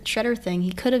shredder thing?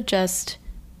 He could have just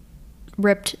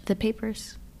ripped the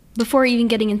papers before even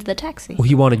getting into the taxi. Well,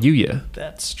 he wanted Yuya.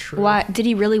 That's true. Why did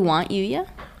he really want Yuya?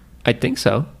 I think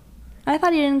so. I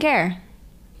thought he didn't care.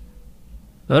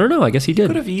 I don't know. I guess he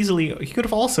did. He could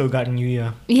have also gotten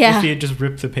Yuya. Yeah. If he had just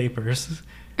ripped the papers.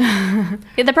 Yeah,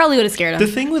 that probably would have scared The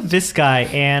him. thing with this guy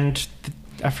and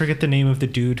I forget the name of the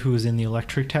dude who was in the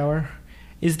electric tower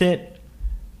is that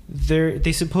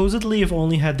they supposedly have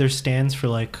only had their stands for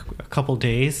like a couple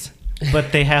days,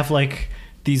 but they have like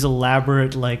these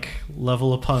elaborate like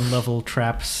level upon level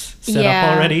traps set Yeah.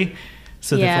 up already,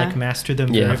 so Yeah. they've like mastered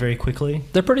them Yeah. very, very quickly.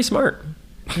 They're pretty smart.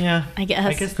 Yeah, I guess.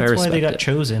 I guess I that's why they respect got it.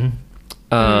 chosen.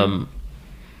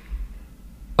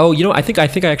 Oh, you know, I think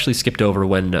I actually skipped over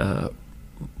when.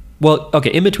 Well, okay.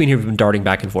 In between here, we've been darting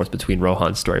back and forth between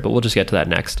Rohan's story, but we'll just get to that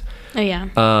next. Oh yeah.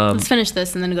 Let's finish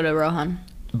this and then go to Rohan.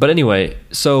 But anyway,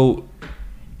 so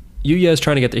Yuya is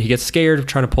trying to get there. He gets scared,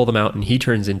 trying to pull them out, and he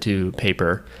turns into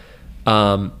paper.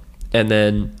 And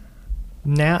then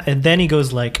Then he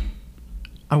goes like,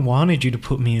 "I wanted you to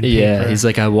put me in paper." yeah, he's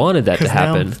like, I wanted that to 'Cause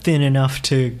now I'm happen. thin enough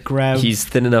to grab He's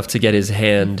thin enough to get his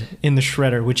hand. in the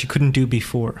shredder, which he couldn't do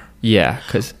before. Yeah,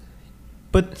 because.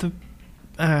 But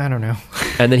I don't know.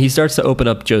 And then he starts to open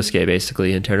up Josuke,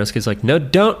 basically, and Teranosuke's like, no,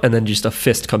 don't. And then just a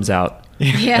fist comes out.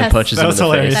 Yes. and punches That him in was the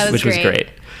hilarious. face, That was which was great. great.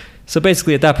 So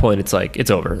basically, at that point, it's like it's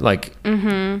over. Like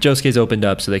Josuke's opened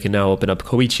up, so they can now open up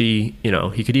Koichi. You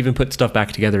know, he could even put stuff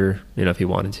back together. You know, if he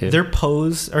wanted to. Their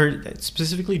pose, or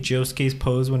specifically Josuke's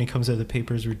pose when he comes out of the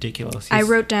paper, is ridiculous. I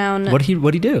wrote down. What'd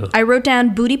he do? I wrote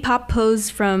down booty pop pose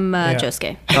from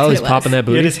Josuke. That's Oh, what he's it was. popping that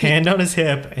He had booty. his hand on his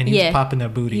hip and he was Yeah. popping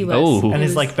that booty. He was. Oh. And It his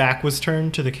was- like back was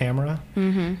turned to the camera.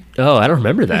 Oh, I don't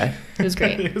remember that. It was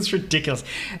great. It was ridiculous.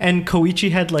 And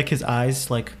Koichi had like his eyes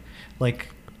like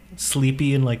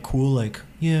sleepy and like cool, like,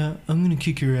 yeah, I'm gonna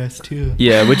kick your ass too.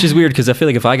 Yeah, which is weird because I feel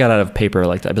like if I got out of paper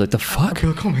like that, I'd be like, the I'd fuck? be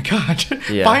like, oh my god,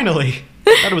 Yeah. finally!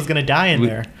 Thought I was gonna die in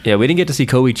there. Yeah, we didn't get to see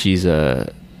Koichi's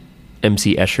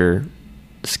MC Escher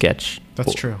sketch.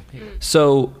 That's true.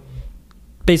 So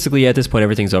basically, at this point,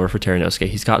 everything's over for Teranosuke.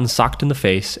 He's gotten socked in the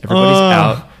face. Everybody's Ugh.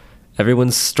 out.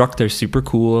 Everyone's struck their super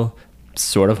cool,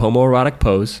 sort of homoerotic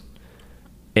pose.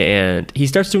 And he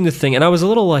starts doing the thing, and I was a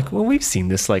little like, well, we've seen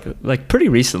this like pretty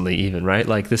recently, even, right?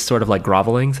 Like this sort of like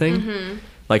groveling thing,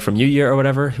 like from Yu-Gi-Oh or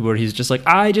whatever, where he's just like,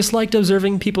 I just liked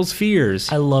observing people's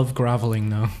fears. I love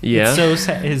groveling though. Yeah. It's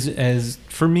so as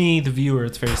for me, the viewer,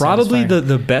 it's very Probably satisfying.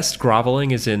 the best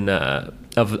groveling is in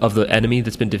of the enemy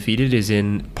that's been defeated is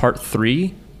in part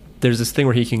 3. There's this thing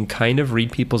where he can kind of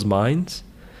read people's minds,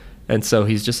 and so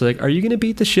he's just like, "Are you gonna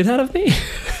beat the shit out of me?"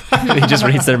 And he just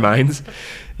reads their minds.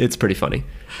 It's pretty funny.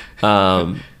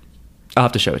 I'll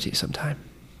have to show it to you sometime,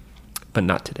 but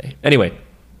not today. Anyway,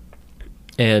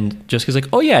 and Josuke's like,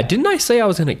 "Oh yeah, didn't I say I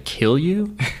was gonna kill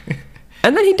you?"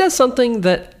 And then he does something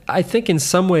that I think in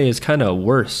some way is kind of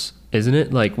worse, isn't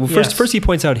it? Like, well, Yes. first he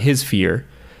points out his fear,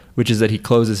 which is that he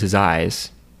closes his eyes,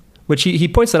 which he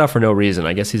points that out for no reason.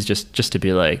 I guess he's just to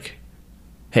be like,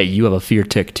 hey, you have a fear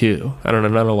tick too. I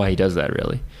don't know why he does that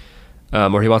really.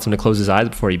 Or he wants him to close his eyes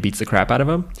before he beats the crap out of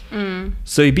him.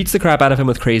 So he beats the crap out of him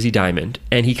with Crazy Diamond,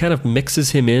 and he kind of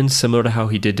mixes him in similar to how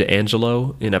he did to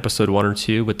Angelo in episode 1 or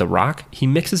 2 with The Rock. He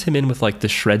mixes him in with like the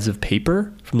shreds of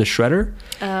paper from the shredder.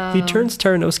 He turns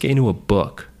Teranosuke into a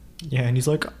book. Yeah, and he's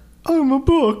like, I'm a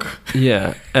book.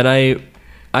 Yeah, and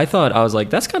I thought, I was like,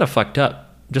 that's kind of fucked up.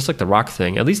 Just like the Rock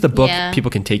thing. At least the book, Yeah. people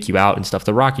can take you out and stuff.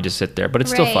 The Rock, you just sit there, but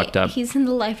it's still Right. fucked up. He's in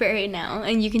the library now,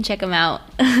 and you can check him out.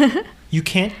 You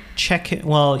can't check it.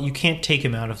 Well, you can't take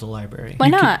him out of the library. Why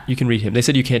You can- not? you can read him. They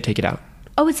said you can't take it out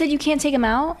Oh, it said you can't take him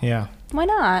out? Yeah. Why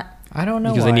not? I don't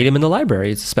know because why. they need him in the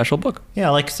library. It's a special book. Yeah,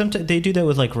 like sometimes they do that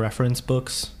with like reference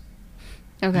books.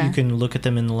 Okay. You can look at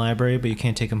them in the library, but you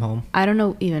can't take them home. I don't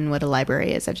know even what a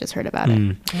library is. I've just heard about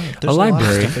it. There's library.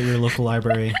 lot of stuff at your local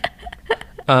library.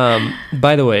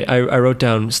 By the way, I wrote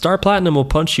down, Star Platinum will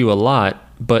punch you a lot,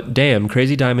 but damn,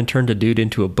 Crazy Diamond turned a dude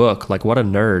into a book. Like, what a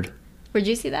nerd. Where'd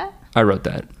you see that? I wrote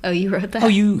that. Oh, you wrote that? Oh,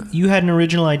 you had an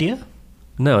original idea?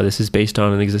 No, this is based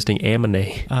on an existing anime.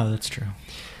 Oh, that's true.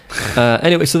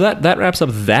 Anyway, so that wraps up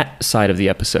that side of the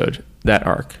episode, that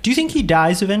arc. Do you think he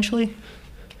dies eventually?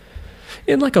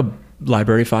 In like a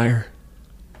library fire.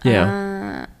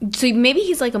 Yeah. So maybe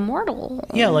he's like immortal.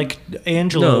 Yeah, like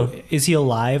Angelo. No. Is he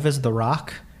alive as The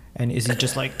Rock? And is he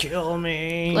just like, kill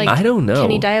me? Like, I don't know.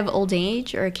 Can he die of old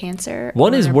age or a cancer?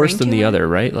 One or is a worse brain than the tumor? other,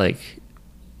 right? Like,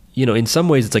 you know, in some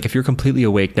ways, it's like if you're completely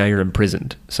awake, now you're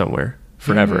imprisoned somewhere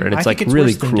forever. And I it's think like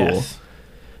really worse than cruel. death.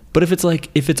 But if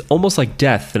it's almost like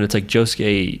death, then it's like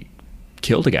Josuke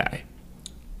killed a guy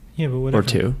Yeah, but whatever. or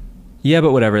two. Yeah,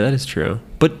 but whatever. That is true.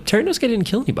 But Teranosuke didn't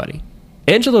kill anybody.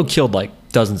 Angelo killed like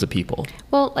dozens of people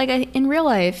Well, like in real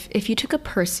life, if you took a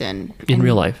person in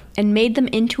real life. and made them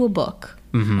into a book,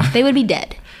 they would be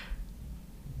dead.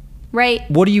 Right?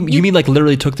 What do you mean? Like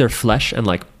literally took their flesh and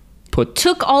like put?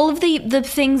 Took all of the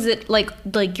things that like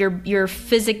your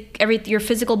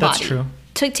physical body. That's true.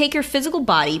 Take your physical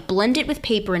body, blend it with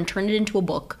paper, and turn it into a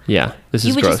book. Yeah, this You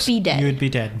is would gross. just be dead. You would be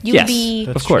dead. You Yes, would be,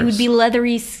 of course. You would be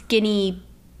leathery, skinny,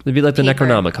 It'd be like the paper.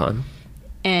 Necronomicon.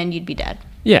 and you'd be dead.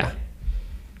 Yeah,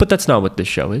 but that's not what this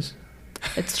show is.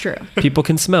 It's true. People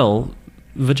can smell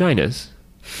vaginas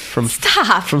from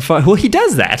Stop. from far. Well, he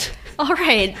does that. All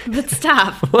right, but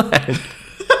stop. What?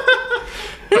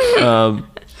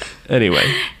 Anyway,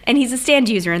 And he's a stand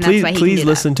user, and that's please why he please can do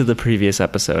listen to the previous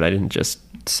episode. I didn't just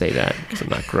say that because I'm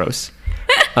not gross.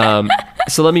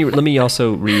 So let me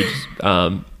also read.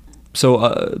 The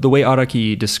way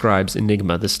Araki describes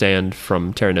Enigma, the stand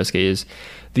from Teranosuke, is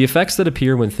the effects that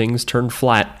appear when things turn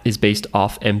flat is based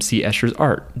off MC Escher's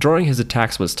art. Drawing his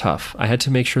attacks was tough. I had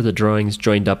to make sure the drawings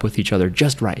joined up with each other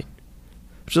just right.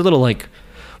 Which is a little like,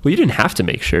 well, you didn't have to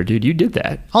make sure, dude. You did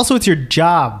that. Also, it's your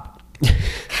job.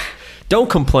 Don't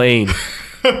complain.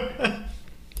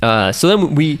 So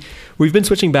then we've been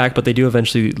switching back, but they do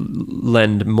eventually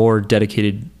lend more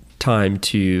dedicated time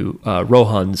to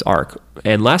Rohan's arc.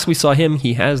 And last we saw him,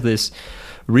 he has this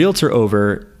realtor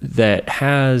over that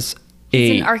has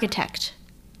He's an architect.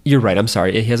 You're right, I'm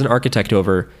sorry. He has an architect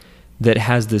over that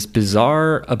has this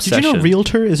bizarre obsession. Did you know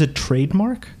realtor is a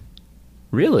trademark?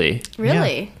 Really?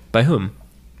 Really? Yeah. By whom?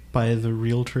 By the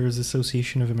Realtors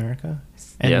Association of America.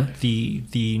 And Yeah.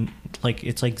 the like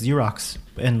it's like Xerox,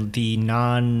 and the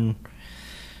non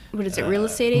What is it? Real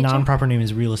estate agent? non-proper name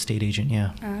is real estate agent,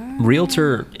 yeah.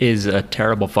 Realtor is a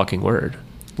terrible fucking word.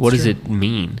 What does true. it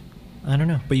mean? I don't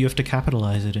know, but you have to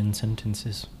capitalize it in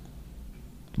sentences.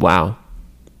 Wow.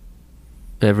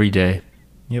 Every day.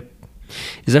 Yep.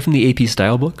 Is that from the AP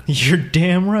style book? You're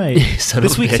damn right. Son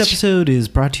This of a week's bitch. episode is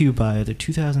brought to you by the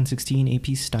 2016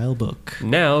 AP Style Book.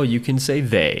 Now you can say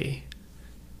they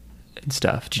and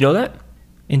stuff. Do you know that?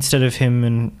 Instead of him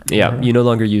and Yeah, her. you no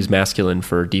longer use masculine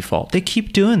for default. They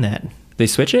keep doing that. They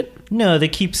switch it? No, they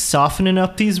keep softening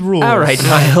up these rules. All right,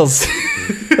 Miles.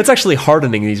 That's actually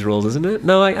hardening these rules, isn't it?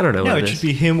 No, I don't know. No, what it is. should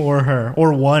be him or her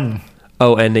or one.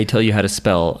 Oh, and they tell you how to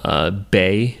spell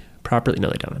bay properly. No,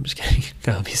 they don't. I'm just kidding.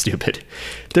 That would be stupid.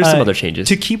 There's some other changes.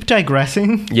 To keep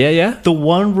digressing, Yeah. the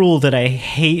one rule that I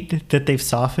hate that they've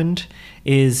softened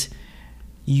is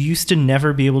you used to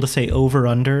never be able to say over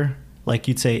under. Like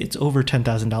you'd say it's over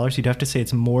 $10,000. You'd have to say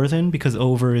it's more than, because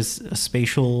over is a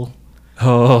spatial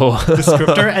Oh.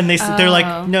 descriptor. And they're Oh.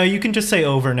 like, no, you can just say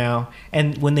over now.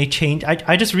 And when they change,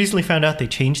 I just recently found out they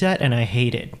changed that, and I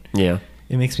hate it. Yeah.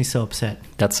 It makes me so upset.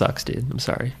 That sucks, dude. I'm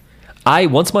sorry.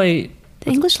 Once my... The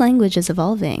English language is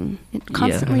evolving. It's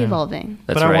constantly Yeah. evolving.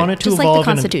 That's but right. I want it to Just like the evolve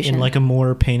Constitution. in like a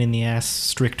more pain in the ass,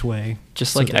 strict way.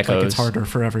 Just so like that, Echoes. it's harder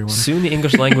for everyone. Soon the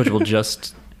English language will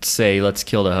just say, let's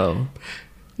kill the hoe.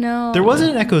 No. There was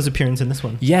an Echoes appearance in this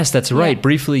one. Yes, that's right. Yeah.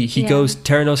 Briefly, Yeah.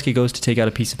 Taranowski goes to take out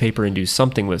a piece of paper and do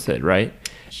something with it, right?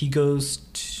 He goes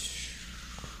to...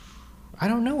 I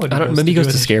don't know what Maybe he goes to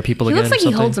with it. scare people He again. looks like or he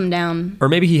something. holds them down. Or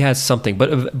maybe he has something.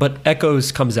 But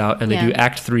Echoes comes out and they Yeah. do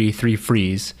Act 3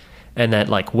 freeze. And that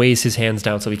like weighs his hands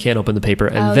down so he can't open the paper.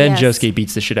 And Oh, then yes. Josuke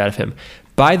beats the shit out of him.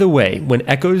 By the way, when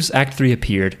Echoes Act 3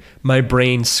 appeared, my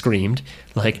brain screamed,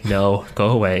 like, no, go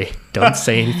away. Don't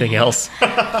say anything else.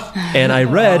 And I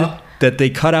read that they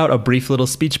cut out a brief little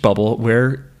speech bubble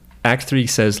where Act 3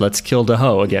 says, let's kill the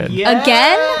hoe again. Yeah.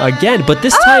 Again, but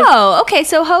this time Oh, okay.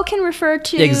 So hoe can refer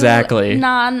to Exactly.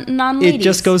 non-ladies. it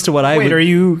just goes to what I Wait, would... are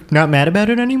you not mad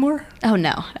about it anymore? Oh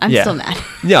no, I'm Yeah. still mad.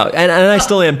 Yeah, and I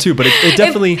still am too, but it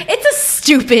definitely... It's a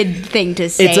stupid thing to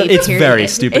say. It's period. very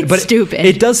stupid. It's but stupid.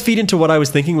 It does feed into what I was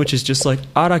thinking, which is just like,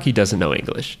 Araki doesn't know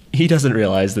English. He doesn't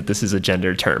realize that this is a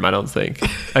gendered term, I don't think.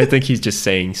 I think he's just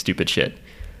saying stupid shit.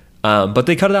 But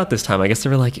they cut it out this time. I guess they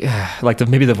were like, ugh. Like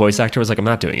maybe the voice actor was like, I'm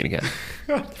not doing it again.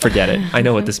 Forget it. I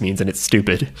know what this means and it's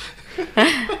stupid.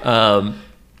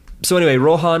 So anyway,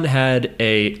 Rohan had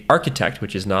a architect,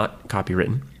 which is not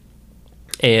copywritten,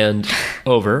 and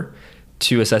over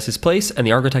to assess his place. And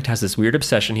the architect has this weird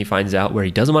obsession, he finds out, where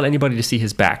he doesn't want anybody to see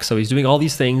his back. So he's doing all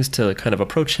these things to kind of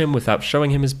approach him without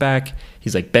showing him his back.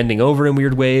 He's like bending over in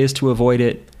weird ways to avoid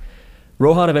it.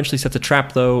 Rohan eventually sets a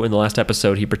trap, though. In the last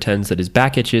episode, he pretends that his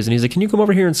back itches, and he's like, can you come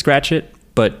over here and scratch it?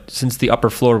 But since the upper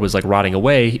floor was like rotting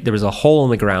away, there was a hole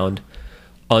in the ground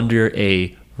under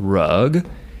a rug,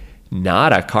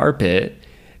 not a carpet.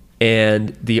 And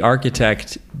the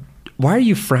architect... Why are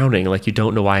you frowning like you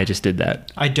don't know why I just did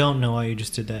that? I don't know why you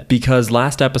just did that. Because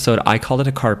last episode, I called it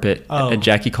a carpet, Oh. and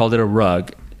Jackie called it a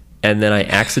rug. And then I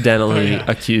accidentally Oh, yeah.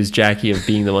 accused Jackie of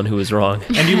being the one who was wrong.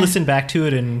 And you listened back to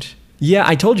it, and Yeah,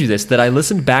 I told you this, that I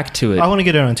listened back to it. I want to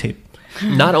get it on tape.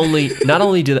 Not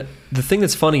only did the thing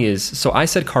that's funny is, so I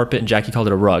said carpet and Jackie called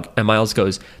it a rug, and Miles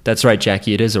goes, "That's right,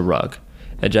 Jackie, it is a rug."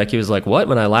 And Jackie was like, "What?"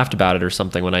 When I laughed about it or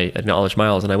something, when I acknowledged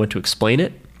Miles, and I went to explain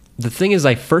it. The thing is,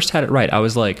 I first had it right. I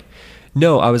was like,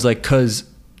 "No," I was like, "cause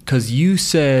you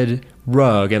said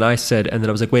rug and I said," and then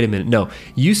I was like, "Wait a minute, no,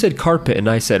 you said carpet and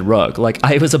I said rug." Like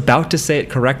I was about to say it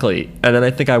correctly, and then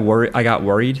I think I got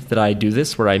worried that I do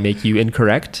this where I make you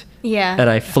incorrect, Yeah. and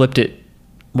I flipped it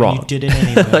wrong. You did it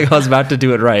anyway. Like I was about to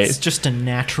do it right. It's just a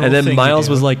natural And then thing Miles to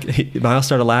do. was like, Miles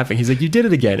started laughing. He's like, "You did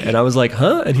it again." And I was like,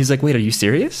 "Huh?" And he's like, "Wait, are you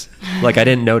serious?" Like I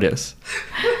didn't notice.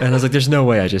 And I was like, "There's no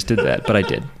way I just did that," but I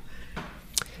did.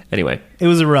 Anyway, It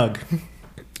was a rug.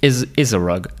 is a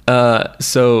rug.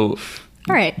 So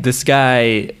All right. this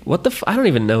guy, what the? I don't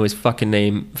even know his fucking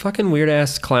name. Fucking weird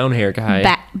ass clown hair guy.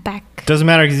 Back. Doesn't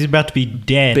matter because he's about to be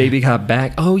dead. Baby got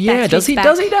back. Oh yeah, Back does he? face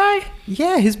Does back. he die?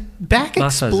 Yeah, his back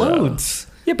Masazo. explodes.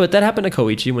 Yeah, but that happened to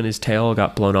Koichi when his tail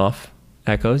got blown off.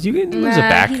 Echoes. You can lose a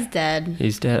back. He's dead.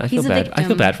 He's dead. I He's feel a bad. I feel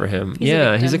victim. bad for him. He's a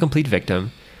Yeah, he's a victim. complete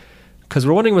victim. Because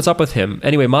we're wondering what's up with him.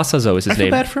 Anyway, Masazo is I his feel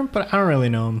name. bad for him, but I don't really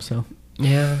know him, so.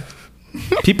 Yeah.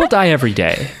 People die every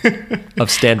day of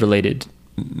stand-related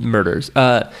murders.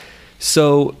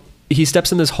 So he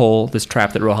steps in this hole, this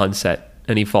trap that Rohan set,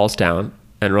 and he falls down.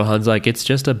 And Rohan's like, "It's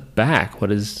just a back.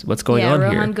 What's going on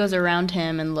Rohan here?" goes around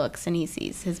him and looks, and he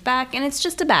sees his back, and it's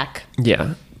just a back.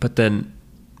 Yeah, but then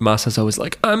Masazo is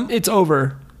like, "It's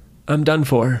over. I'm done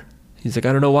for." He's like,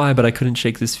 "I don't know why, but I couldn't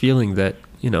shake this feeling that,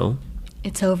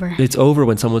 It's over. it's over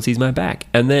when someone sees my back."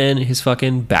 And then his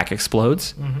fucking back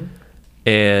explodes.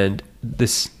 And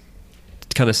this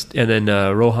and then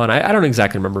Rohan, I don't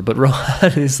exactly remember, but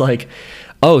Rohan is like,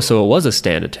 "Oh, so it was a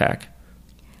stand attack."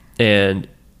 And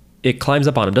it climbs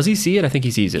up on him. Does he see it? I think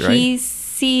he sees it, right? He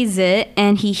sees it,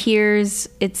 and he hears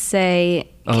it say,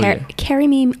 Yeah. "Carry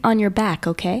me on your back,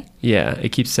 okay?" Yeah, it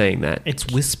keeps saying that. It's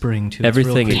whispering to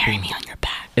Everything is- Carry me on your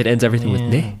back. It ends everything with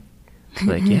 "meh."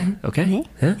 Like, yeah, okay.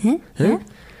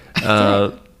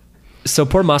 Huh? So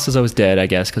poor Masazo is dead, I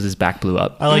guess, because his back blew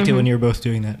up. I liked it when you were both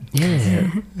doing that.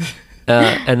 Yeah.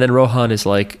 And then Rohan is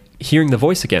like hearing the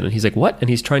voice again, and he's like, "What?" And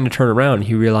he's trying to turn around, and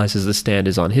he realizes the stand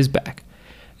is on his back.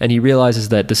 And he realizes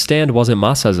that the stand wasn't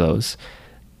Masazo's.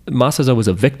 Masazo was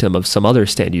a victim of some other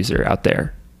stand user out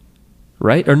there.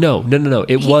 Right? Or no.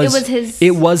 It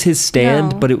was his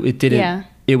stand, No. but it didn't. Yeah.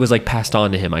 It was like passed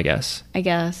on to him, I guess. I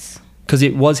guess. Because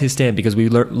it was his stand, because we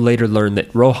later learned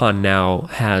that Rohan now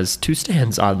has 2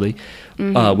 stands, oddly,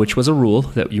 which was a rule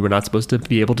that you were not supposed to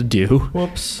be able to do.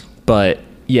 Whoops. But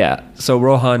yeah, so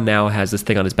Rohan now has this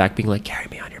thing on his back being like, "Carry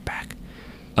me on your back."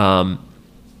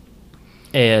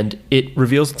 And it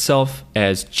reveals itself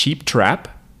as Cheap Trap.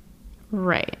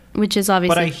 Right. Which is But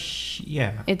obviously,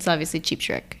 it's obviously Cheap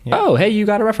Trick. Yeah. Oh, hey, you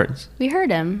got a reference. We heard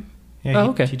him. Yeah, Oh,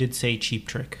 okay. He did say cheap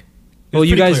trick. It Well, was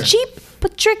you pretty guys- clear. Cheap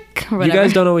but trick. Or You whatever.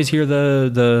 guys don't always hear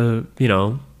the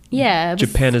Yeah. It was-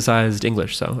 Japanized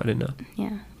English, so I didn't know. Yeah.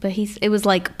 But it was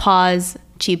like pause,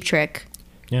 Cheap Trick.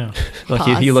 Yeah. Like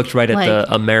he Pause. looked right at Like-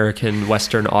 the American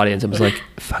Western audience and was like,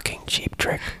 "Fucking Cheap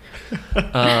Trick."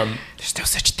 There's no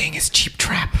such thing as cheap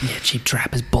trap. Yeah, Cheap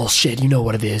Trap is bullshit. You know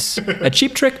what it is. A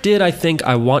Cheap Trick did, I think,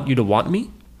 "I Want You to Want Me."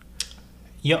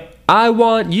 Yep. I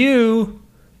want you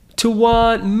to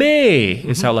want me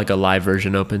is how like a live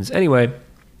version opens. Anyway,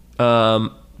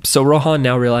 so Rohan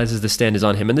now realizes the stand is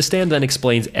on him, and the stand then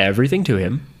explains everything to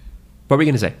him. What were we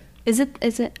gonna say? Is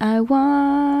it I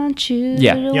want you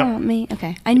Yeah. to Yep. want me?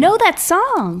 Okay. I know that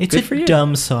song. It's Good a for you.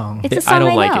 dumb song. It's a song I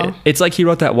don't I like know. it. It's like he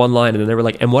wrote that one line, and then they were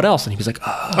like, "And what else?" And he was like,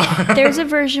 "Oh, There's a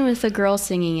version with a girl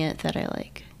singing it that I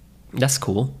like. that's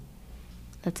cool.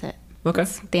 That's it. Okay,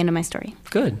 That's the end of my story.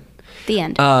 good." The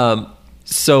end.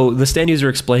 So the stand user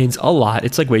explains a lot.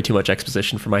 It's like way too much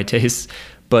exposition for my taste,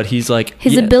 but he's like,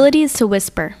 His yeah, ability is to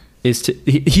whisper. he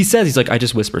says he's like, "I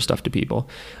just whisper stuff to people,"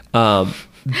 but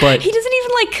He doesn't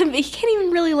even he can't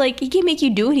even really he can't make you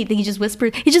do anything. He just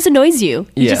whispers. He just annoys you.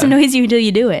 He just Yeah. annoys you until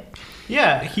you do it.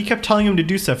 Yeah, he kept telling him to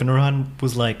do stuff, and Rohan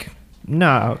was like,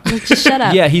 "No." Like, just shut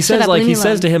up. yeah, he Shut says up, like leave he me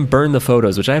says to alone. him, "Burn the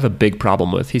photos," which I have a big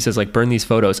problem with. He says like, "Burn these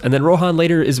photos," and then Rohan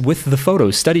later is with the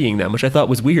photos studying them, which I thought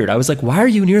was weird. I was like, "Why are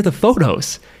you near the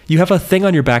photos? You have a thing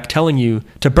on your back telling you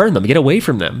to burn them, get away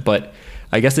from them." But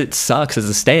I guess it sucks as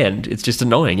a stand. It's just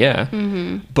annoying, yeah.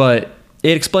 But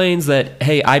it explains that,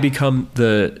 hey, I become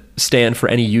the stand for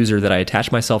any user that I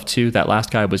attach myself to. That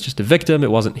last guy was just a victim. It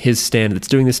wasn't his stand that's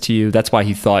doing this to you. That's why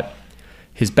he thought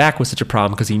his back was such a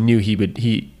problem, because he knew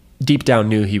he deep down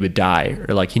knew he would die,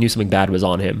 or like he knew something bad was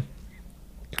on him.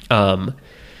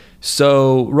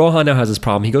 So Rohan now has this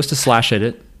problem. He goes to slash at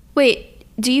it. Wait,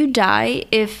 do you die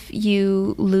if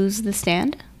you lose the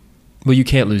stand? Well, you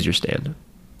can't lose your stand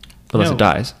unless No. it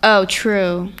dies. Oh,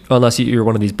 true. Unless you're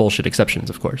one of these bullshit exceptions,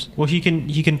 of course. Well, he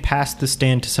can pass the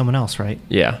stand to someone else, right?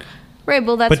 Yeah. Right,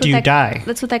 well, that's But what do you that, die?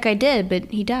 That's what that guy did, but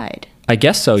he died. I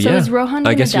guess so, So yeah. is Rohan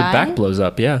I gonna guess your die? back blows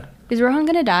up, yeah. Is Rohan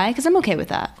gonna die? Because I'm okay with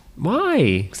that.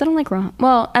 Why? Because I don't like Rohan.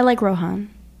 Well, I like Rohan.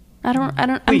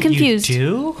 I'm Wait, confused. You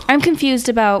do? I'm confused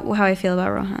about how I feel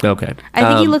about Rohan. Okay. I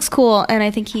think he looks cool, and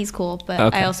I think he's cool, but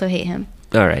Okay. I also hate him.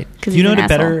 All right. Because You he's know an the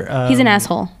asshole. better, He's an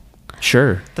asshole.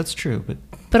 Sure. That's true, but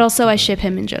But also, I ship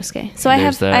him and Josuke. So I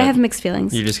There's have that. mixed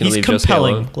feelings. You're just going to he's leave Josuke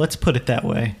compelling. alone? Let's put it that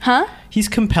way. Huh? He's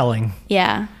compelling.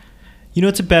 Yeah. You know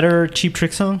what's a better Cheap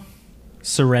Trick song?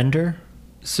 Surrender.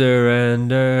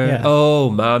 Surrender. Yeah. Oh,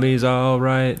 mommy's all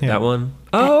right. Yeah. That one.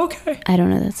 Oh, okay. I don't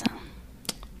know that song.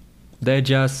 They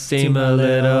just seem a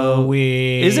little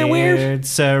weird. Is it weird?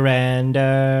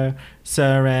 Surrender,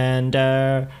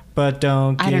 surrender, but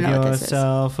don't I don't give know what this is.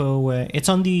 yourself away. It's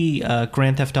on the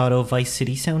Grand Theft Auto Vice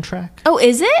City soundtrack. Oh,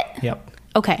 is it? Yep.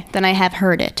 Okay, then I have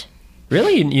heard it.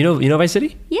 Really? You know Vice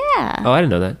City? Yeah. Oh, I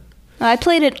didn't know that. I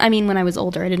played it, when I was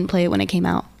older. I didn't play it when it came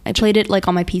out. I played it like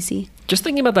on my PC. Just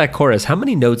thinking about that chorus, how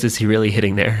many notes is he really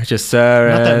hitting there? Just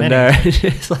that many.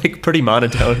 It's like pretty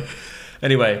monotone.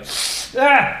 Anyway,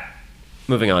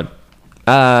 moving on.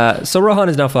 So Rohan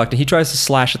is now fucked, and he tries to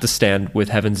slash at the stand with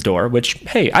Heaven's Door, which,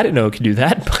 hey, I didn't know it could do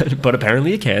that, but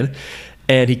apparently it can.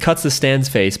 And he cuts the stand's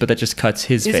face, but that just cuts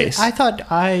his face. I thought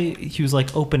he was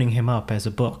like opening him up as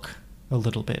a book a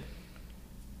little bit.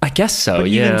 I guess so, But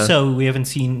yeah. even so, we haven't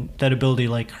seen that ability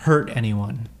like hurt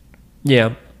anyone.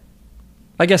 Yeah.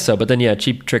 I guess so, but then yeah,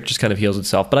 Cheap Trick just kind of heals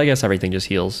itself, but I guess everything just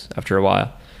heals after a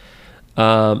while.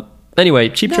 Anyway,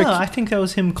 Cheap Trick. No, I think that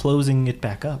was him closing it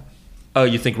back up.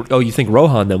 You think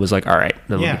Rohan then was like, all right,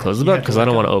 then let me close the book because I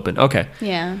don't want to open. Okay.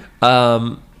 Yeah.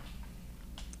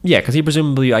 Yeah, because he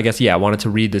presumably, I guess, wanted to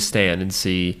read the stand and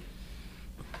see,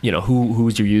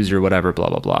 who's your user, whatever, blah,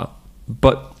 blah, blah.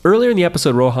 But earlier in the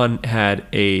episode, Rohan had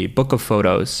a book of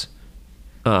photos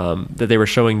that they were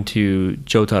showing to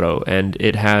Jotaro, and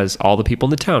it has all the people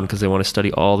in the town because they want to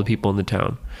study all the people in the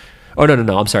town. Oh,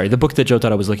 no, I'm sorry. The book that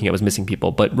Jotaro was looking at was missing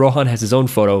people, but Rohan has his own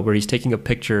photo where he's taking a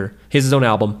picture. He has his own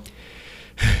album.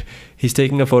 He's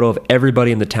taking a photo of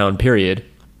everybody in the town, period.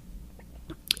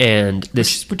 And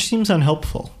this... Which seems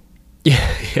unhelpful.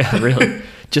 Yeah, really.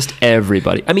 Just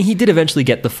everybody. I mean, he did eventually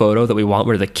get the photo that we want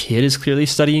where the kid is clearly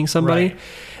studying somebody. Right.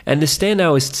 And the stand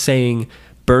now is saying,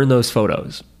 burn those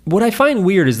photos. What I find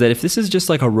weird is that if this is just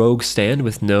like a rogue stand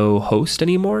with no host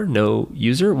anymore, no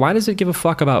user, why does it give a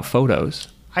fuck about photos?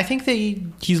 I think that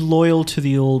he's loyal to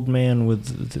the old man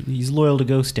he's loyal to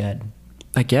Ghost Dad.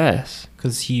 I guess.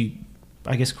 Because he,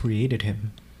 I guess, created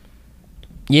him.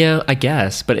 Yeah, I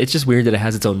guess. But it's just weird that it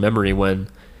has its own memory when...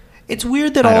 It's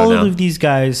weird that all of these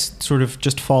guys sort of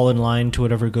just fall in line to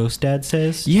whatever Ghost Dad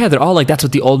says. Yeah, they're all like, that's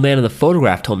what the old man in the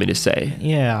photograph told me to say.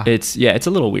 Yeah. It's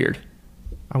a little weird.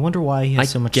 I wonder why he has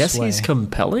so much I guess sway. he's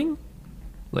compelling.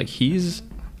 Like, he's...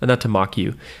 Not to mock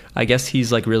you. I guess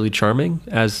he's, like, really charming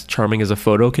as a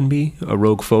photo can be. A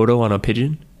rogue photo on a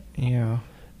pigeon. Yeah.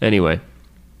 Anyway.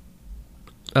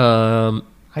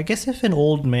 I guess if an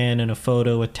old man in a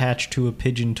photo attached to a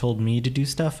pigeon told me to do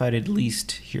stuff, I'd at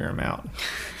least hear him out.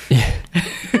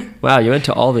 Wow, you went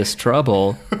to all this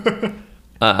trouble.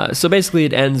 So basically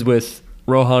it ends with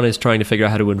Rohan is trying to figure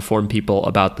out how to inform people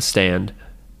about the stand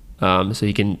so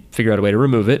he can figure out a way to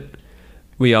remove it.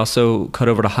 We also cut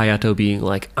over to Hayato being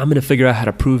like, I'm going to figure out how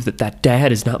to prove that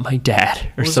dad is not my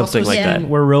dad or something like that.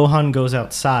 Where Rohan goes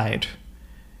outside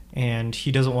and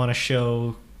he doesn't want to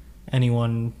show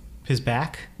anyone his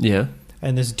back. Yeah.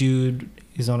 And this dude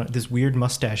is this weird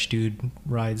mustache dude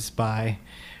rides by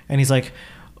and he's like,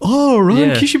 oh,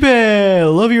 Rohan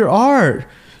Kishibe, love your art.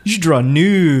 You should draw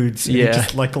nudes. And he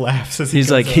just like laughs as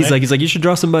he's like, you should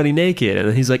draw somebody naked. And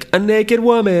then he's like, a naked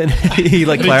woman. He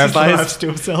like clarifies. He laughs to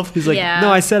himself. He's like,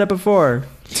 no, I said it before.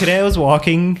 Today I was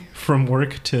walking from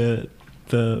work to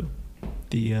the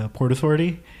Port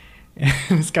Authority, and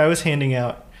this guy was handing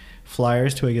out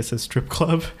flyers to, I guess, a strip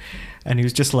club, and he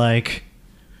was just like,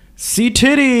 see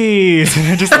titties, and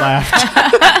I just laughed.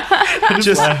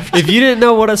 Laughed. If you didn't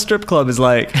know what a strip club is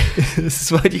like, this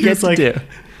is what you get to do.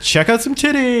 Check out some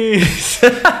titties.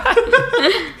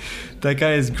 That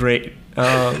guy is great.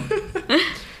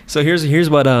 So here's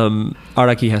what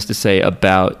Araki has to say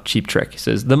about Cheap Trick. He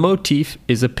says, the motif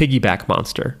is a piggyback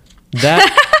monster. That's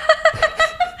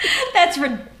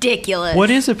ridiculous. What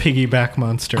is a piggyback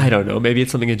monster? I don't know. Maybe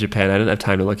it's something in Japan. I didn't have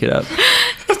time to look it up.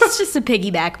 It's just a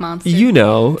piggyback monster. You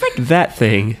know, that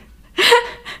thing.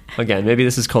 Again, maybe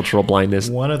this is cultural blindness.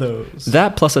 One of those.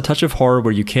 That plus a touch of horror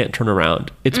where you can't turn around.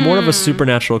 It's more of a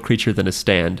supernatural creature than a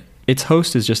stand. Its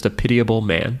host is just a pitiable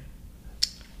man.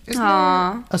 Isn't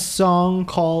there a song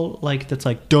called that's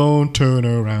like "Don't Turn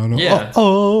Around"? Yeah.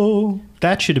 Oh,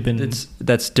 that should have been.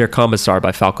 That's Der Kommissar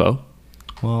by Falco.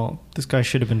 Well, this guy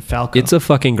should have been Falco. It's a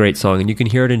fucking great song, and you can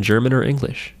hear it in German or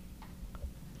English.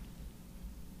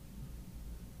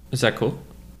 Is that cool?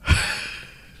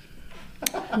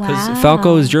 Because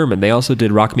Falco is German. They also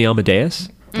did Rock Me Amadeus.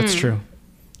 That's true.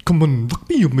 Come on, rock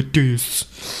me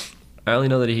Amadeus. I only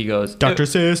know that he goes... Doctor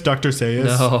says.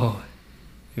 No.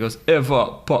 He goes,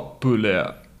 ever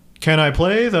popular. Can I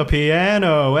play the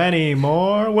piano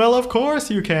anymore? Well, of course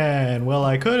you can. Well,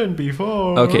 I couldn't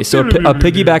before. Okay, so a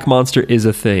piggyback monster is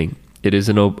a thing. It is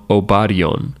an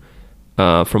obadion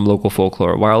from local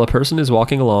folklore. While a person is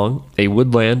walking along a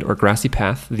woodland or grassy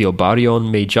path, the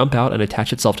obadion may jump out and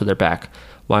attach itself to their back.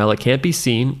 While it can't be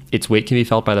seen, its weight can be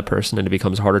felt by the person and it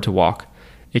becomes harder to walk.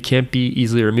 It can't be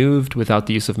easily removed without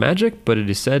the use of magic, but it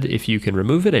is said if you can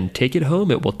remove it and take it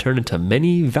home, it will turn into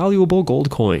many valuable gold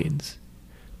coins.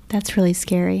 That's really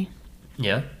scary.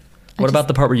 Yeah? What about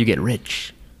the part where you get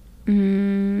rich?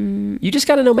 You just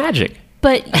gotta know magic.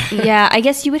 But yeah, I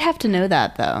guess you would have to know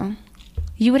that though.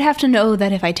 You would have to know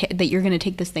that if that you're going to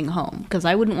take this thing home, because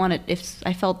I wouldn't want it if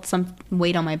I felt some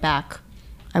weight on my back.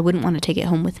 I wouldn't want to take it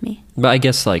home with me. But I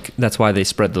guess like that's why they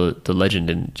spread the legend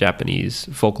in Japanese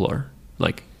folklore.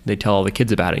 Like they tell all the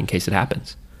kids about it in case it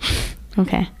happens.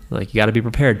 Okay. Like you got to be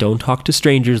prepared. Don't talk to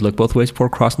strangers. Look both ways before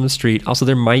crossing the street. Also,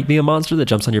 there might be a monster that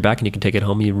jumps on your back and you can take it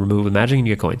home. You remove with magic and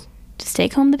you get coins. Just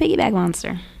take home the piggyback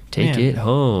monster Take it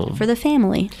home. for the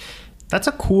family. That's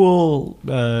a cool,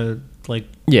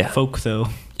 folk though.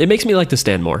 It makes me like the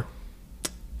stand more.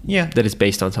 Yeah. That it's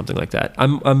based on something like that.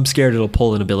 I'm scared it'll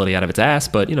pull an ability out of its ass,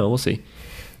 but we'll see.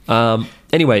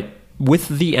 Anyway, with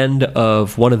the end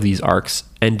of one of these arcs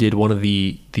ended one of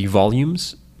the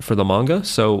volumes for the manga.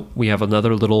 So we have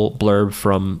another little blurb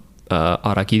from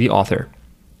Araki, the author.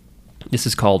 This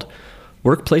is called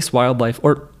Workplace Wildlife.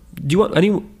 Or do you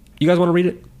guys want to read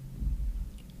it?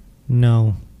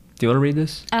 No. Do you want to read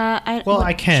this?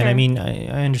 I can. Sure. I mean,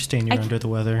 I understand you're under the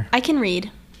weather. I can read.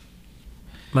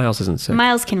 Miles isn't sick.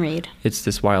 Miles can read. It's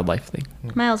this wildlife thing.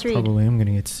 Miles, read. Probably I'm going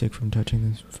to get sick from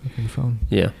touching this fucking phone.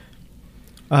 Yeah.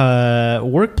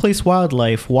 Workplace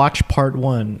Wildlife, Watch Part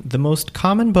 1. The most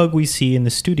common bug we see in the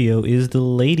studio is the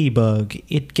ladybug.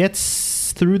 It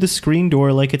gets through the screen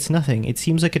door like it's nothing. It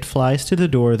seems like it flies to the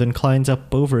door, then climbs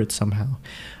up over it somehow.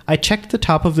 I checked the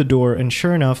top of the door, and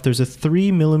sure enough, there's a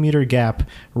 3mm gap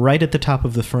right at the top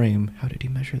of the frame. How did he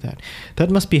measure that?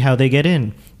 That must be how they get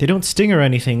in. They don't sting or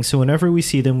anything, so whenever we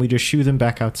see them, we just shoo them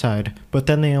back outside. But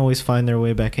then they always find their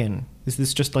way back in. Is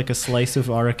this just like a slice of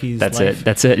Araki's life?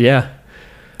 That's it, yeah.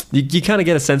 You kind of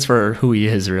get a sense for who he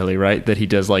is, really, right? That he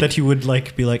does like... That he would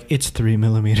be like, it's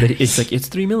 3mm. It's like, it's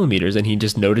 3mm, and he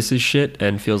just notices shit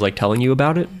and feels like telling you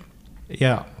about it.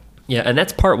 Yeah. Yeah, and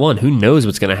that's part 1. Who knows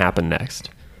what's going to happen next?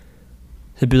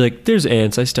 He'd be like, there's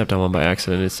ants. I stepped on one by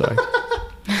accident. It sucked.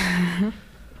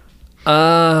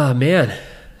 Man.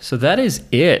 So that is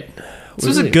it. This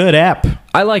was a good app.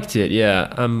 I liked it,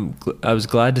 yeah. I was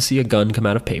glad to see a gun come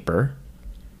out of paper.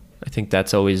 I think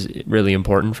that's always really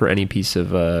important for any piece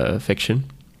of fiction,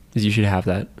 is you should have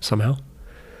that somehow.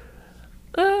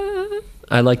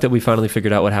 I like that we finally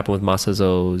figured out what happened with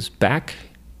Masazo's back,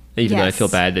 even though I feel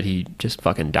bad that he just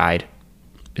fucking died.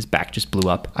 His back just blew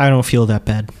up. I don't feel that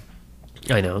bad.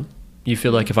 I know. You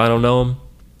feel like if I don't know him,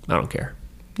 I don't care.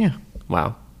 Yeah.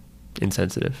 Wow.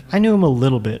 Insensitive. I knew him a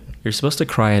little bit. You're supposed to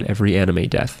cry at every anime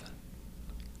death.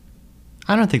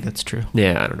 I don't think that's true.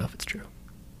 Yeah, I don't know if it's true.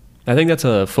 I think that's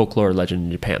a folklore legend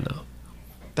in Japan, though.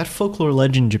 That folklore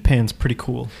legend in Japan's pretty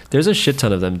cool. There's a shit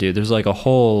ton of them, dude. There's like a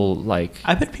whole, like...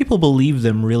 I bet people believe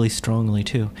them really strongly,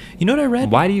 too. You know what I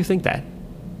read? Why do you think that?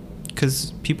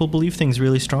 Because people believe things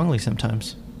really strongly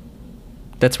sometimes.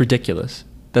 That's ridiculous.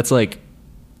 That's like...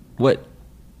 What?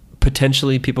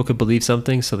 Potentially people could believe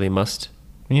something, so they must...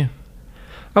 Yeah.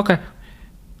 Okay.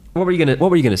 What were you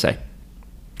gonna say?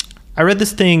 I read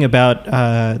this thing about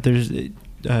there's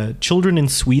children in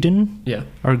Sweden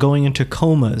are going into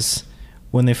comas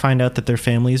when they find out that their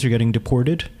families are getting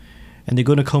deported, and they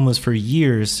go into comas for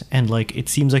years, and like it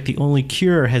seems like the only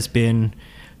cure has been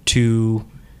to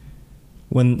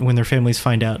when their families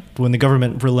find out, when the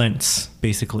government relents,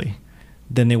 basically,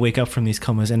 then they wake up from these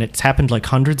comas, and it's happened like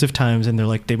hundreds of times, and they're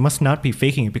like, they must not be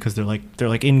faking it because they're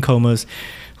like in comas,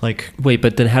 like. Wait,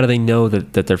 but then how do they know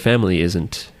that their family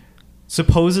isn't?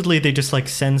 Supposedly they just like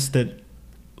sense that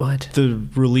what the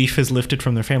relief is lifted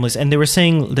from their families, and they were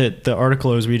saying that the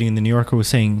article I was reading in the New Yorker was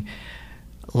saying,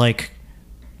 like,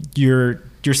 your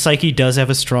psyche does have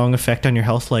a strong effect on your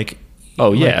health, like.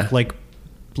 Oh yeah.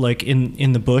 Like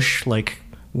in the bush, like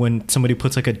when somebody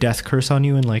puts like a death curse on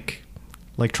you, and like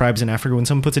tribes in Africa, when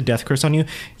someone puts a death curse on you,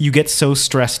 you get so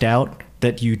stressed out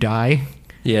that you die.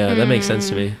 Yeah, that makes sense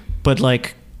to me. But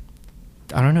like,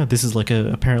 I don't know. This is like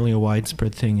apparently a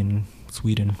widespread thing in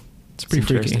Sweden. It's pretty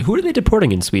freaky. Who are they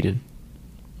deporting in Sweden?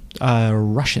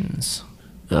 Russians.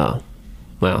 Oh,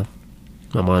 well,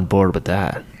 I'm on board with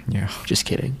that. Yeah. Just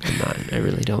kidding. I'm not. I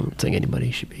really don't think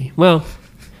anybody should be. Well,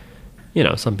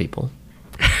 some people.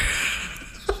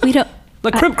 We don't.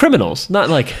 Like criminals,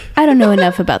 not like... I don't know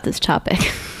enough about this topic.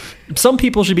 Some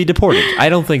people should be deported. I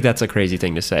don't think that's a crazy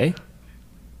thing to say.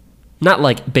 Not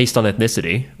like based on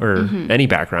ethnicity or any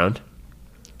background.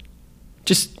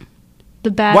 Just...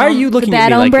 Why are you looking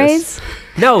at me like this?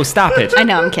 No, stop it. I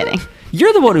know, I'm kidding.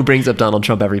 You're the one who brings up Donald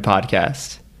Trump every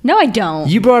podcast. No, I don't.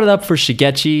 You brought it up for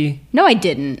Shigechi. No, I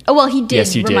didn't. Oh, well, he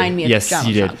did remind me of Yes, Donald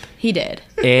you did. Trump. He did.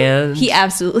 And he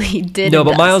absolutely did. No,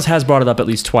 but Miles has brought it up at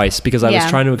least twice because I was Yeah.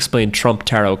 trying to explain Trump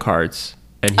tarot cards.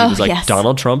 And he was like, yes.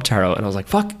 Donald Trump tarot. And I was like,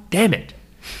 fuck, damn it.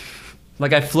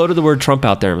 Like, I floated the word Trump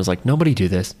out there and was like, nobody do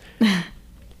this.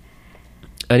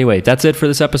 Anyway, that's it for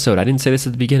this episode. I didn't say this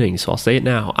at the beginning, so I'll say it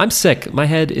now. I'm sick. My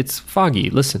head, it's foggy.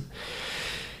 Listen.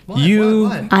 What?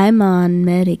 I'm on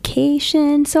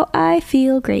medication, so I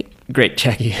feel great. Great,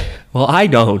 Jackie. Well, I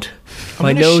don't. I'm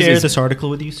going to share this article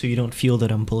with you so you don't feel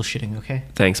that I'm bullshitting, okay?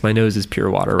 Thanks. My nose is pure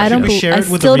water right I don't. now. I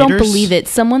still don't believe it.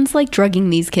 Someone's like drugging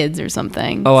these kids or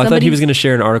something. Oh, I thought he was going to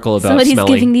share an article about somebody's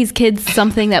smelling. giving these kids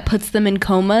something that puts them in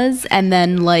comas, and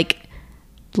then like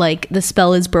the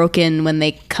spell is broken when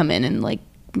they come in and like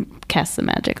cast some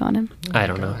magic on him. I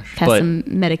don't know. Cast some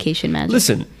medication magic.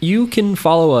 Listen, you can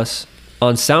follow us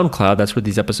on SoundCloud. That's where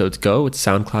these episodes go. It's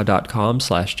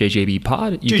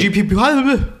soundcloud.com/JJBpod.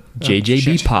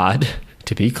 JJBpod,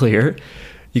 to be clear.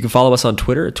 You can follow us on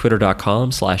Twitter at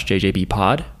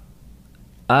twitter.com/JJBpod.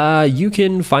 You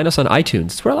can find us on iTunes.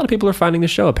 It's where a lot of people are finding the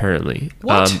show, apparently.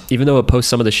 What? Even though it posts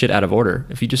some of the shit out of order.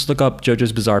 If you just look up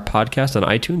JoJo's Bizarre Podcast on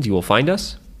iTunes, you will find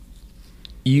us.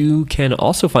 You can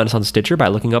also find us on Stitcher by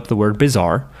looking up the word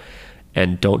bizarre.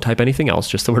 And don't type anything else,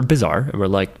 just the word bizarre. And we're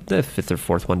like the fifth or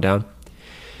fourth one down.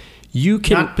 You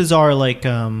can... Not bizarre like...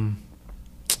 not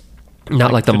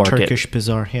like the market. Turkish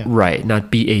bizarre, yeah. Right,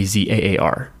 not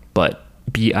BAZAAR, but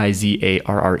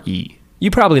BIZARRE.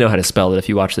 You probably know how to spell it if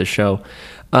you watch this show.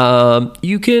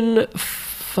 You can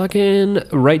fucking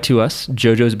write to us,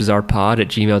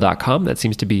 jojosbizarrepod@gmail.com. That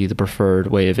seems to be the preferred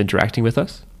way of interacting with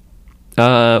us.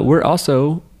 We're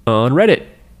also on Reddit.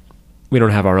 We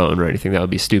don't have our own or anything. That would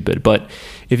be stupid. But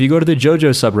if you go to the JoJo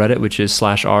subreddit, which is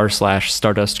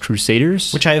 /r/Stardust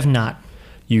Crusaders, which I have not,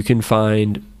 you can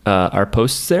find our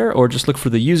posts there, or just look for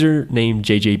the username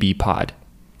JJBpod.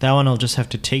 That one I'll just have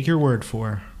to take your word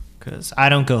for, because I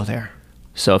don't go there.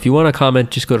 So if you want to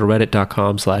comment, just go to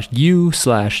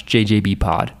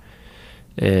reddit.com/u/JJBpod,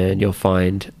 and you'll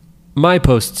find my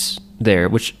posts there,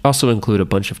 which also include a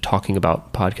bunch of talking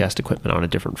about podcast equipment on a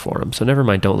different forum. So never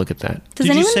mind, don't look at that. Did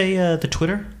you say the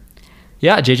Twitter?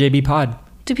 Yeah, JJBpod.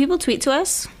 Do people tweet to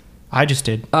us? I just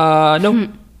did. No.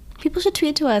 People should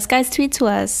tweet to us. Guys, tweet to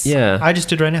us. Yeah. I just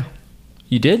did right now.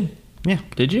 You did? Yeah.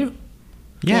 Did you?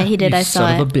 Yeah, he did. You I saw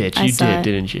it. son of a bitch. You did,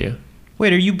 didn't you?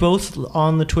 Wait, are you both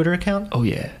on the Twitter account? Oh,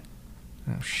 yeah.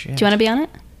 Oh, shit. Do you want to be on it?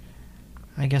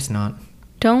 I guess not.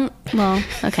 Don't. Well,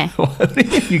 okay.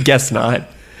 You guess not.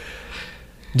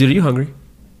 Dude, are you hungry?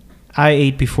 I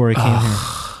ate before I came here.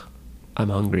 I'm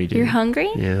hungry, dude. You're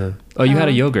hungry? Yeah. Oh, you had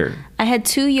a yogurt. I had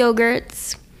 2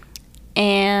 yogurts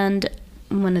and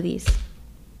one of these.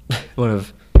 One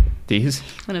of these?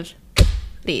 One of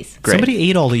these. Great. Somebody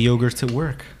ate all the yogurts at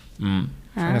work. Trying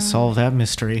to solve that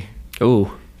mystery.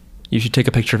 Oh, you should take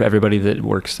a picture of everybody that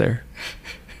works there.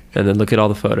 And then look at all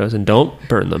the photos and don't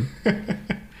burn them.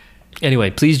 Anyway,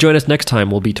 please join us next time.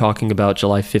 We'll be talking about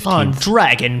July 15th. On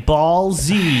Dragon Ball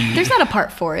Z. There's not a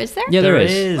part 4, is there? Yeah, there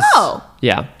is. Oh.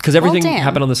 Yeah, because everything damn.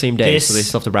 happened on the same day, This so they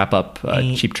still have to wrap up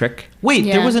Cheap Trick. Wait,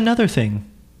 Yeah. there was another thing.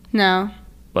 No.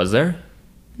 Was there?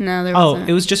 No, there Oh, wasn't.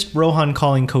 it was just Rohan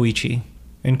calling Koichi.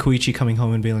 And Koichi coming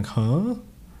home and being like, huh?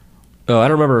 Oh, I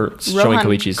don't remember showing Rohan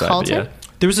Koichi's side, called but yeah. him?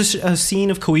 There was a scene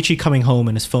of Koichi coming home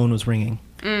and his phone was ringing.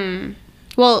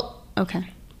 Well, okay.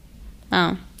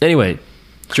 Oh. Anyway,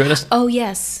 join us. Oh,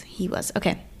 yes, he was.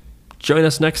 Okay. Join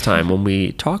us next time when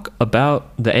we talk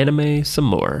about the anime some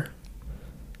more.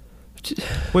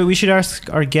 Wait, we should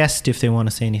ask our guest if they want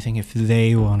to say anything, if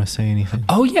they want to say anything.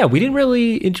 Oh, yeah, we didn't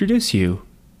really introduce you.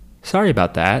 Sorry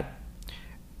about that.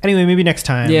 Anyway, maybe next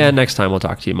time. Yeah, next time we'll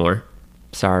talk to you more.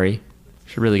 Sorry.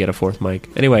 Should really get a 4th mic.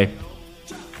 Anyway,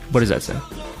 what does that say?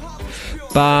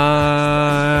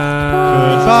 Bye.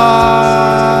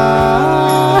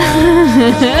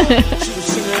 Goodbye.